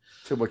 wouldn't it?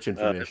 Too much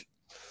information.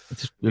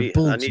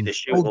 I need a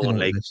shoe on,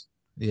 like.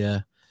 Yeah.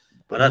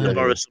 But I'd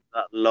borrow some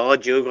of that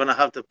large you're going to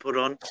have to put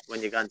on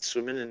when you're going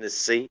swimming in the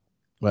sea.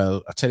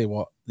 Well, I tell you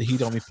what, the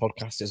Heat Army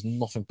podcast is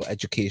nothing but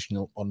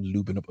educational on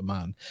lubing up a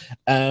man.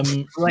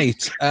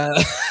 Right.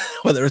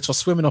 Whether it's for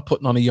swimming or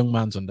putting on a young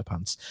man's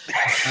underpants.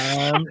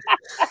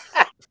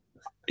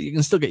 You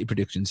can still get your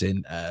predictions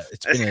in.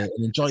 It's been an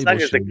enjoyable show. As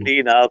long as they're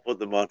clean, I'll put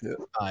them on.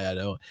 I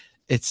know.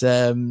 It's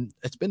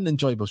been an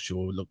enjoyable show.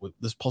 Look,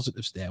 there's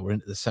positives there. We're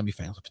into the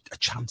semi-finals. A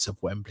chance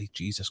of Wembley.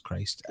 Jesus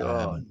Christ!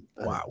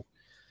 Wow.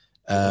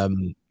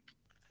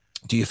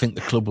 Do you think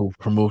the club will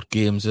promote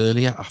games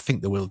earlier? I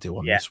think they will do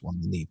on this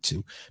one. They need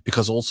to,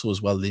 because also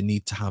as well they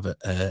need to have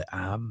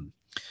an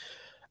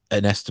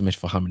estimate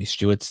for how many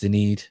stewards they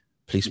need,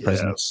 police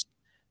presence,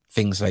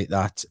 things like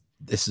that.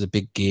 This is a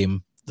big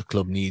game. The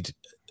club need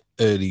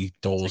early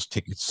doors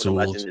tickets sold.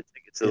 I imagine the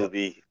tickets will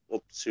be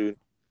up soon.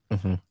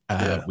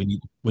 We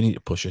need to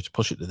push it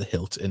to the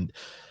hilt, and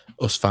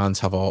us fans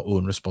have our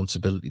own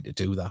responsibility to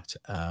do that.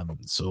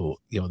 So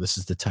this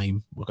is the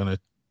time. We're gonna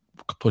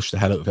push the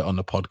hell out of it on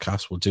the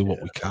podcast. We'll do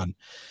what we can,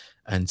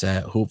 and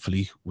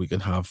hopefully we can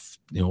have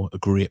a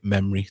great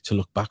memory to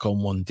look back on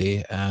one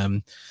day.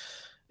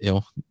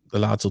 The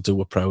lads will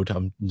do us proud.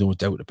 I'm no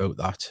doubt about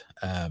that.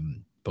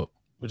 But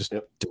we just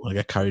don't want to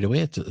get carried away.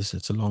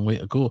 It's a long way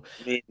to go.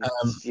 I mean,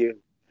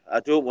 I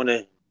don't want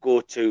to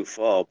go too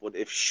far, but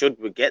should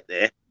we get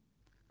there,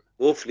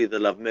 hopefully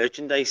they'll have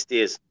merchandise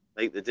days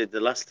like they did the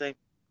last time.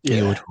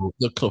 Yeah,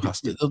 the club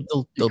has to.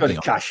 They'll be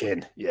cash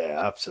in.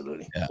 Yeah,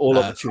 absolutely. Yeah. All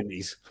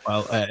opportunities.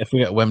 Well, if we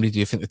get Wembley,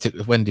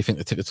 when do you think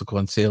the tickets will go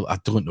on sale? I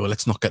don't know.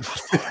 Let's not get that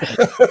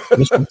far.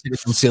 There's some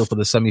tickets on sale for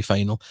the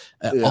semi-final.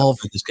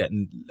 Arvid is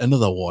getting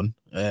another one.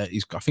 I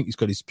think he's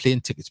got his plane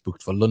tickets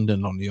booked for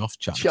London on the off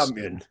chance.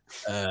 Champion.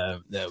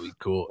 There we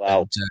go.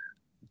 Wow. And,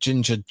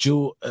 Ginger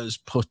Joe has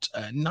put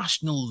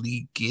National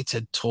League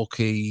gated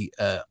Torquay,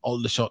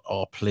 Aldershot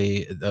or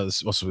play.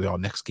 That's what's our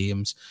next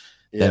games.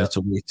 Then it's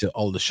away to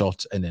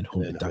Aldershot and then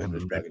home to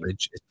Diamond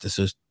Redbridge.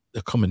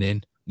 They're coming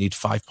in. Need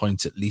 5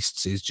 points at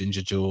least, says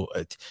Ginger Joe.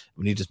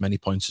 We need as many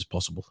points as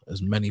possible.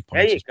 As many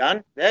points. There you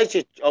can. There's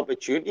your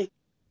opportunity.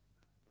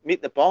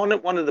 Meet the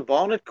Barnet. One of the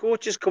Barnet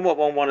coaches. Come up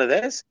on one of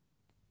theirs.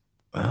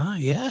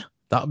 Yeah,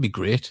 that would be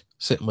great.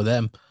 Sitting with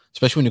them,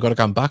 especially when you've got to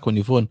come back when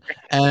you've won.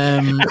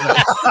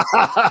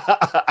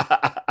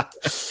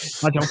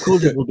 Imagine how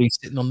cool it will be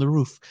sitting on the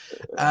roof.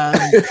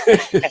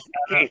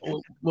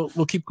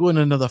 We'll keep going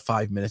another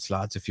 5 minutes,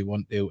 lads, if you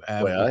want to.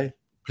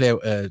 Play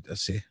out.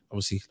 Let's see.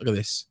 Obviously, look at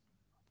this.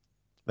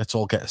 Let's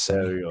all get a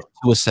semi. There we go.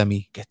 To a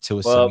semi. Get to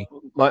a semi.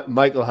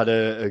 Michael had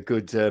a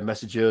good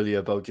message earlier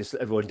about just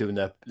everyone doing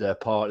their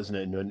part, isn't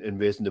it, and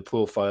raising the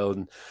profile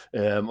and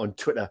on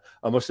Twitter.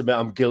 I must admit,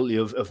 I'm guilty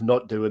of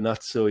not doing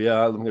that. So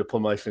yeah, I'm going to pull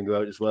my finger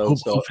out as well.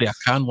 Hopefully, I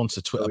can once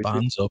the Twitter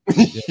ban's up.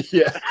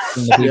 The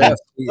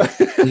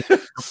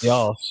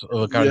arse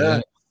of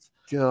Gary.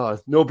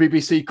 God, no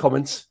BBC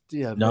comments.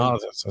 Yeah, no,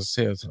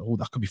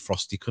 that could be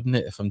frosty, couldn't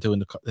it? If I'm doing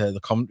the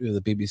commentary of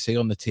the BBC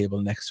on the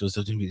table next to us,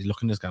 they're be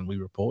looking as can we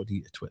report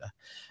it to Twitter.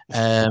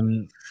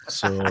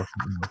 So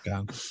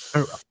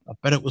I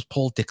bet it was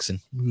Paul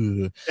Dixon.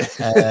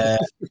 I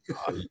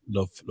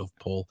love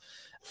Paul.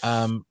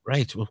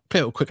 Right, we'll play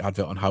a quick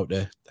advert on how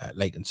to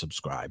like and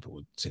subscribe.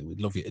 We'd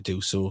love you to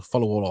do so.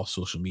 Follow all our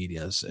social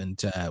medias, and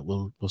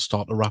we'll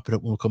start to wrap it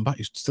up when we come back.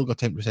 You've still got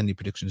time to send your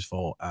predictions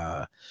for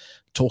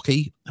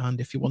Torquay, and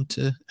if you want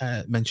to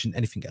mention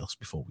anything else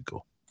before we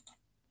go.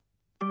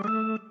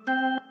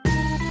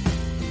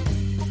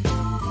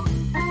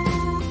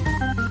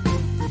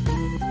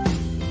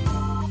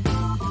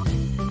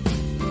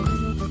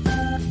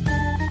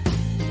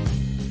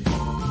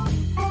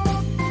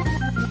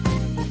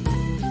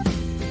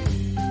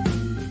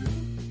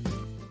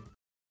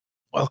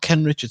 Well,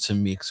 Ken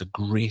Richardson makes a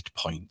great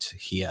point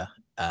here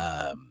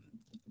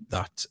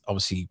that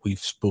obviously we've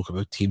spoke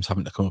about teams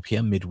having to come up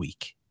here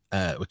midweek,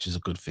 which is a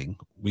good thing.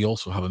 We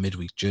also have a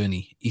midweek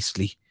journey.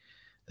 Eastleigh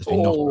has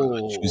been knocked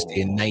on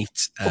Tuesday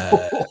night.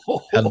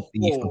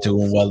 Penalty for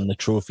doing well in the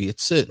trophy.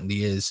 It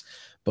certainly is.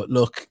 But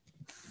look,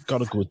 got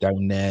to go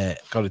down there,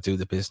 got to do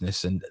the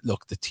business. And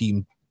look, the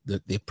team,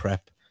 they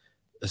prep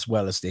as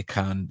well as they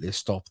can. They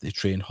stop, they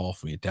train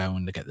halfway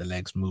down, they get their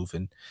legs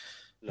moving.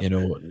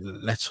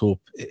 Let's hope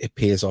it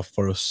pays off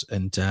for us.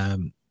 And,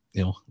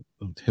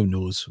 who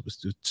knows?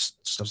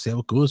 Just have to see how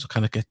it goes. We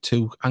kind of get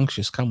too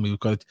anxious, can we? We've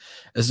got,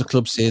 as the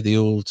club say, the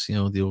old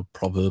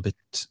proverb,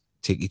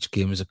 take each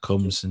game as it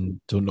comes and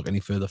don't look any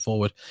further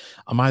forward.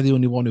 Am I the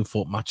only one who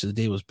thought Match of the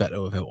Day was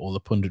better without all the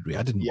punditry?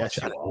 I didn't watch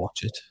it. I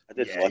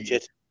didn't watch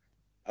it.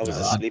 I was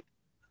asleep.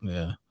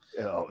 Yeah.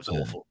 It was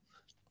awful.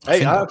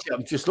 Hey, I'm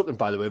just looking,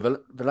 by the way, the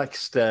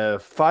next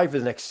 5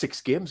 of the next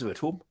 6 games are at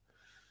home.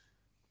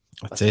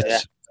 That's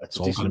it. It's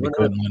all going to be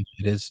good.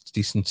 It is. It's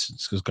decent.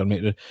 It's going to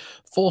make it.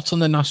 Thoughts on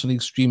the National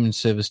League streaming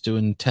service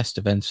doing test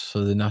events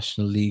for the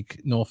National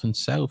League North and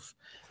South?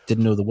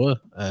 Didn't know they were.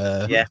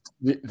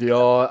 They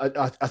are.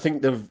 I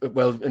think they've.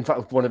 Well, in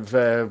fact, one of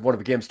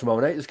the games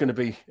tomorrow night is going to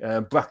be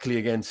Brackley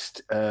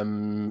against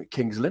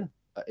Kings Lynn.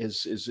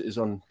 Is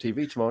on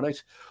TV tomorrow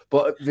night.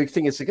 But the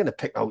thing is, they're going to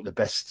pick out the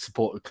best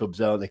supported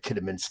clubs out, the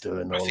Kidderminster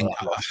and all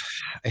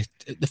that.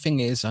 The thing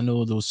is, I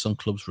know those some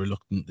clubs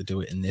reluctant to do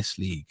it in this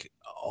league.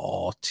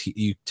 Or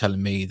you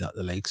telling me that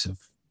the likes of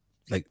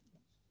like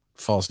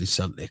Farsley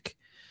Celtic,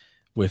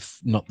 with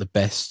not the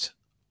best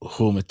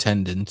home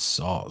attendance,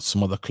 or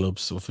some other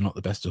clubs with not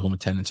the best of home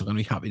attendance, are going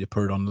to be happy to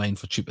put it online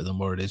for cheaper than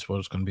what it's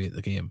going to be at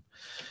the game.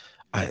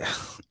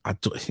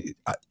 at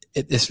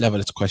this level,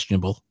 it's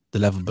questionable. The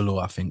level below,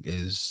 I think,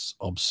 is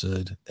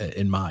absurd,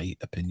 in my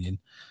opinion.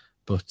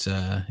 But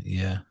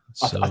yeah,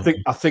 so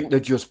I think they're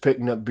just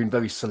being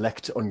very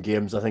select on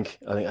games. I think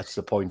that's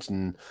the point,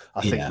 and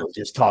I think they'll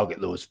just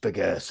target those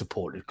bigger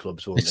supported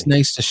clubs. It's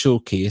nice to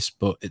showcase,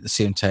 but at the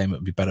same time, it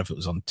would be better if it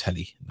was on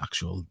telly,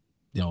 actual,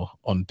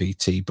 on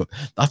BT. But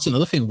that's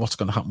another thing. What's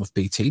going to happen with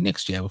BT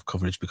next year with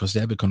coverage, because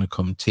they're going to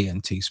come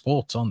TNT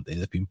Sports, aren't they?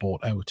 They've been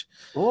bought out.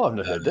 Oh, I've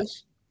not heard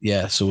this.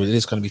 Yeah, so it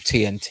is going to be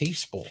TNT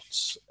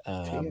Sports.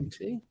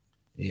 TNT.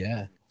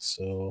 Yeah,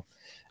 so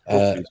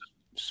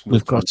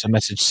we've got a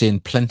message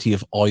saying plenty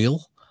of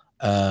oil.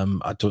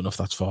 I don't know if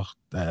that's for.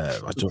 I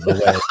don't know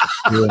where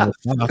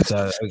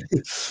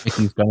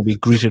he's going to be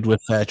greeted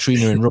with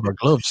Trina in rubber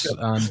gloves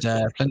and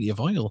plenty of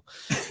oil.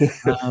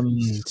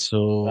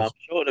 So I'm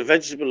short of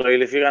vegetable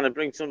oil. If you're going to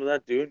bring some of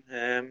that, dude.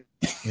 Yeah.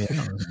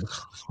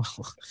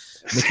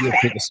 Mickey will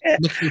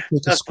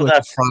put a squirt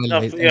of fry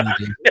light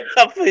energy.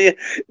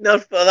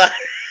 Not for that.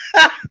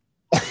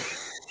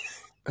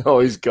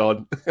 Oh, he's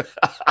gone.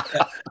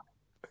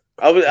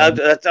 I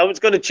was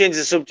going to change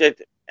the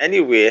subject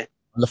anyway.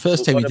 Well, the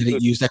first time he did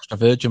it, he used extra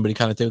virgin, but he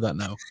can't do that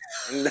now.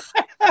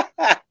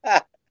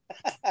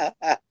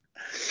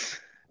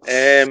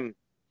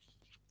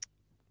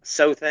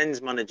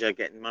 Southend's manager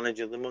getting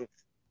manager of the month.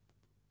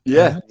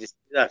 Yeah. Did you see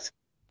that?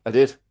 I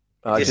did.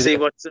 Did you see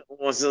what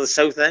was the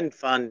Southend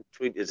fan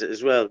tweeted it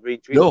as well?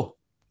 Retweeted. No.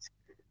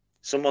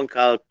 Someone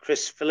called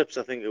Chris Phillips,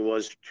 I think it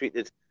was,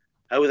 tweeted,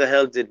 how the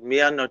hell did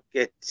Mia not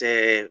get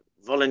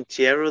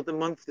volunteer of the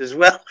month as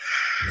well?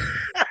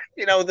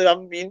 They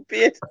haven't been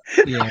paid.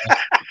 Yeah.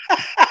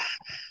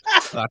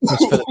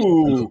 Chris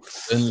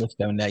Phillips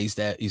down there.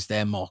 He's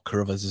their Mark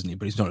Carruthers, isn't he?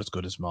 But he's not as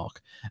good as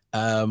Mark.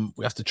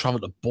 We have to travel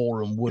to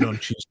Boreham Wood on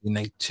Tuesday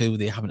night too.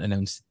 They haven't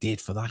announced the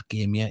date for that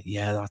game yet.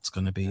 Yeah, that's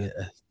going to be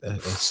a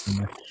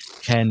similar.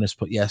 Ken has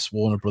put, yes,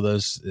 Warner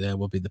Brothers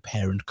will be the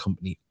parent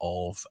company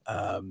of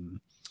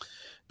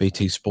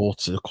BT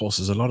Sports. Of course,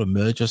 there's a lot of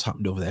mergers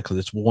happened over there because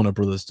it's Warner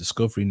Brothers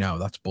Discovery now.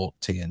 That's bought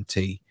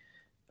TNT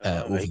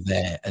over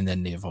there, and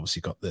then they've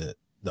obviously got the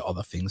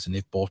other things, and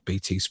they've bought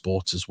BT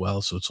Sports as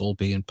well, so it's all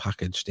being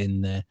packaged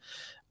in there.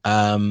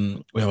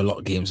 We have a lot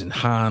of games in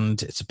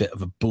hand. It's a bit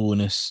of a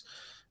bonus.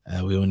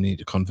 We only need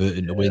to convert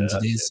into wins.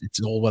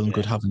 It's all well and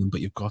good having them,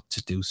 but you've got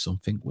to do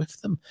something with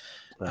them.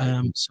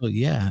 So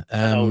yeah,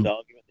 an old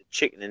argument, the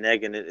chicken and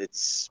egg, and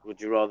it's would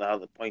you rather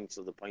have the points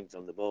or the points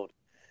on the board?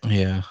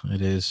 Yeah,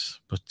 it is.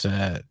 But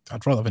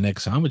I'd rather have an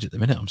egg sandwich at the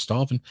minute. I'm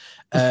starving.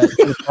 They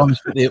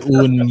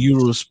own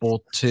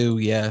Eurosport too.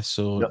 Yeah,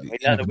 so I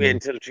have to wait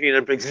until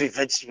Trina brings me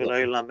vegetable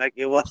oil and I'll make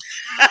you one.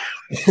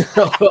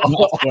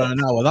 I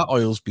know where that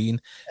oil's been.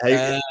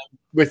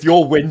 With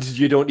your wins,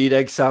 you don't need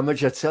egg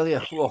sandwich, I tell you.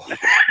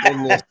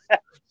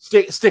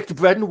 Stick to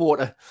bread and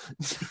water.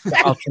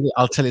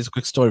 I'll tell you a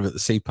quick story about the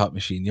CPAP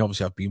machine.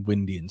 Obviously, I've been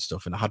windy and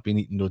stuff, and I had been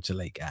eating loads of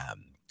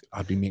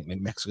I'd been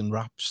making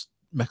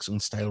Mexican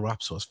style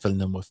wraps, so I was filling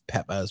them with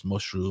peppers,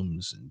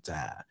 mushrooms, and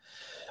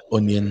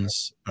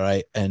onions. All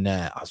right, and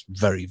I was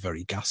very,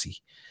 very gassy.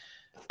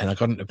 And I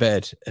got into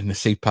bed in the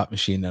CPAP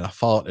machine, and I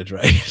farted.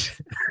 Right,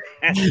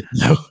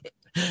 no,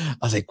 I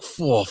was like,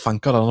 "Oh,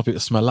 thank God, I don't want people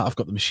to smell that." I've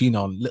got the machine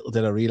on. Little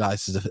did I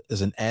realise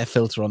there's an air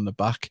filter on the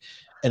back,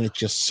 and it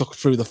just sucked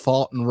through the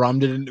fart and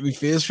rammed it into my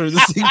face through the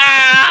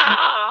CPAP.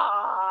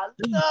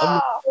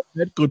 No.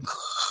 Good.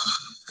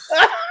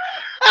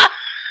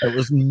 It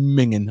was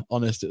minging,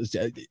 honest. It was,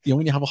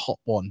 when you have a hot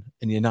one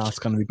and you know it's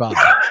going to be bad.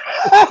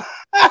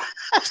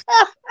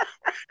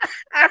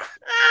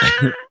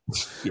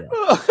 Yeah.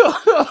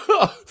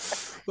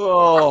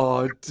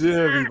 Oh,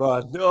 dear me,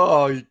 man.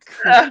 Oh, you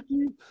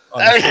crazy.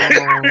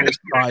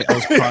 I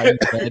was crying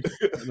in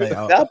bed.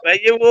 I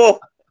bet you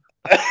will.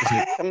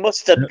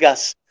 Mustard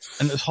gas.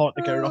 And it's hard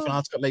to get it off, and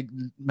it's got like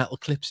metal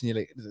clips and you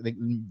like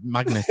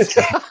magnets.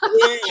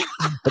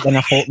 But then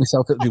I thought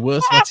myself it'd be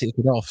worse if I take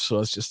it off, so I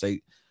was just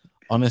like,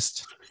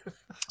 honest.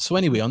 So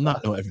anyway, on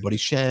that note, everybody,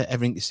 share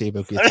everything you say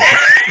about Gator.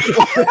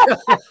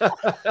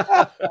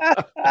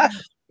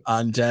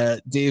 And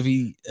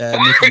Davey,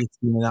 Nicky, it's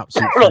been an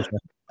absolute pleasure.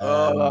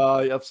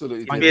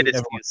 Absolutely. You made it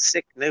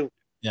sick now.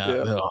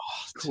 Yeah.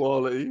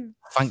 Quality.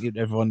 Thank you to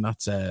everyone that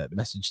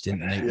messaged in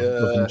tonight.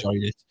 Yeah.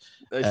 Enjoyed it.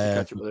 Nice to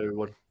catch up with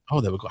everyone.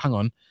 Oh, there we go. Hang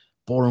on.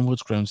 Boreham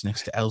Woods grounds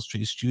next to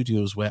Elstree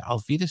Studios, where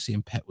Alvida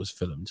St. Pet was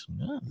filmed.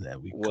 Oh, there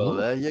we go. Well,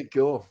 there you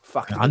go.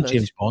 And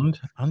James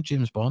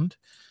Bond.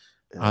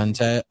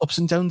 And ups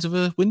and downs of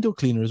a window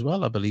cleaner as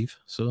well, I believe.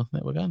 So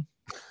there we go.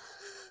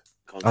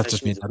 I've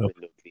just made that up.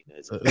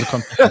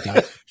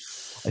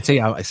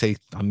 I say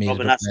I made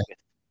it up there.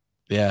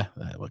 Yeah,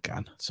 there we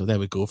go. So there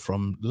we go,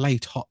 from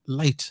light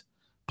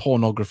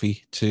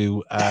pornography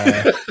to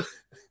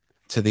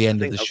to the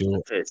end of the show.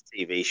 The first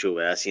TV show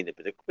where I seen a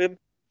bit of Quim.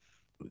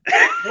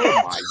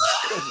 Oh my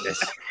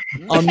goodness!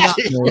 On that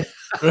note,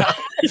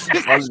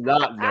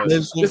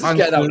 this is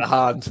getting out of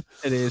hand.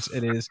 It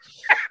is.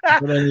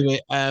 But anyway,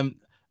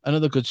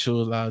 another good show,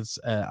 lads.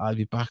 I'll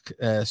be back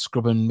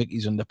scrubbing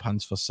Mickey's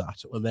underpants for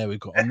Sat. Well, there we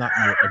go. On that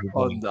note,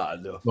 everybody,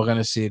 we're going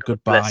to say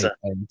goodbye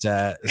and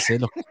say,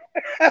 look,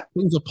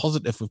 things are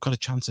positive. We've got a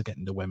chance of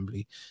getting to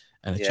Wembley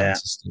and a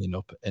chance of staying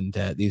up. And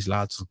these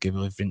lads will give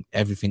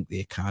everything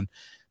they can.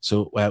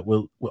 So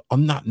we'll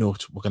on that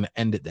note, we're going to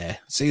end it there.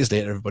 See you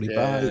later, everybody.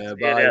 Bye.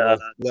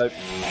 Bye.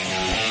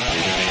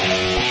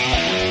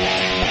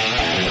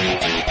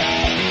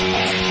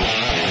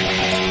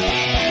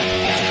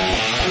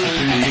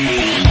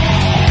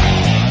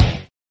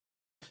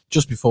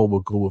 Just before we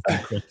go, we've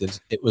been corrected.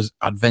 It was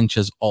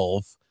Adventures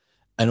of,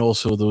 and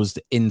also those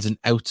the ins and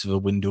outs of a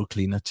window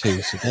cleaner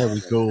too. So there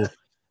we go.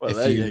 Well,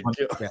 there you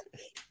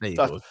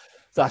go.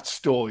 That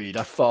story,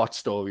 that fart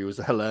story, was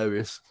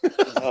hilarious.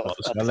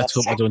 Let's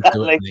hope I don't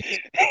do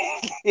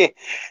it.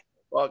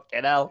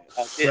 Fucking hell.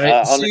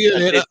 Right, see you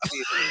later.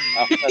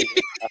 I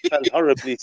felt horribly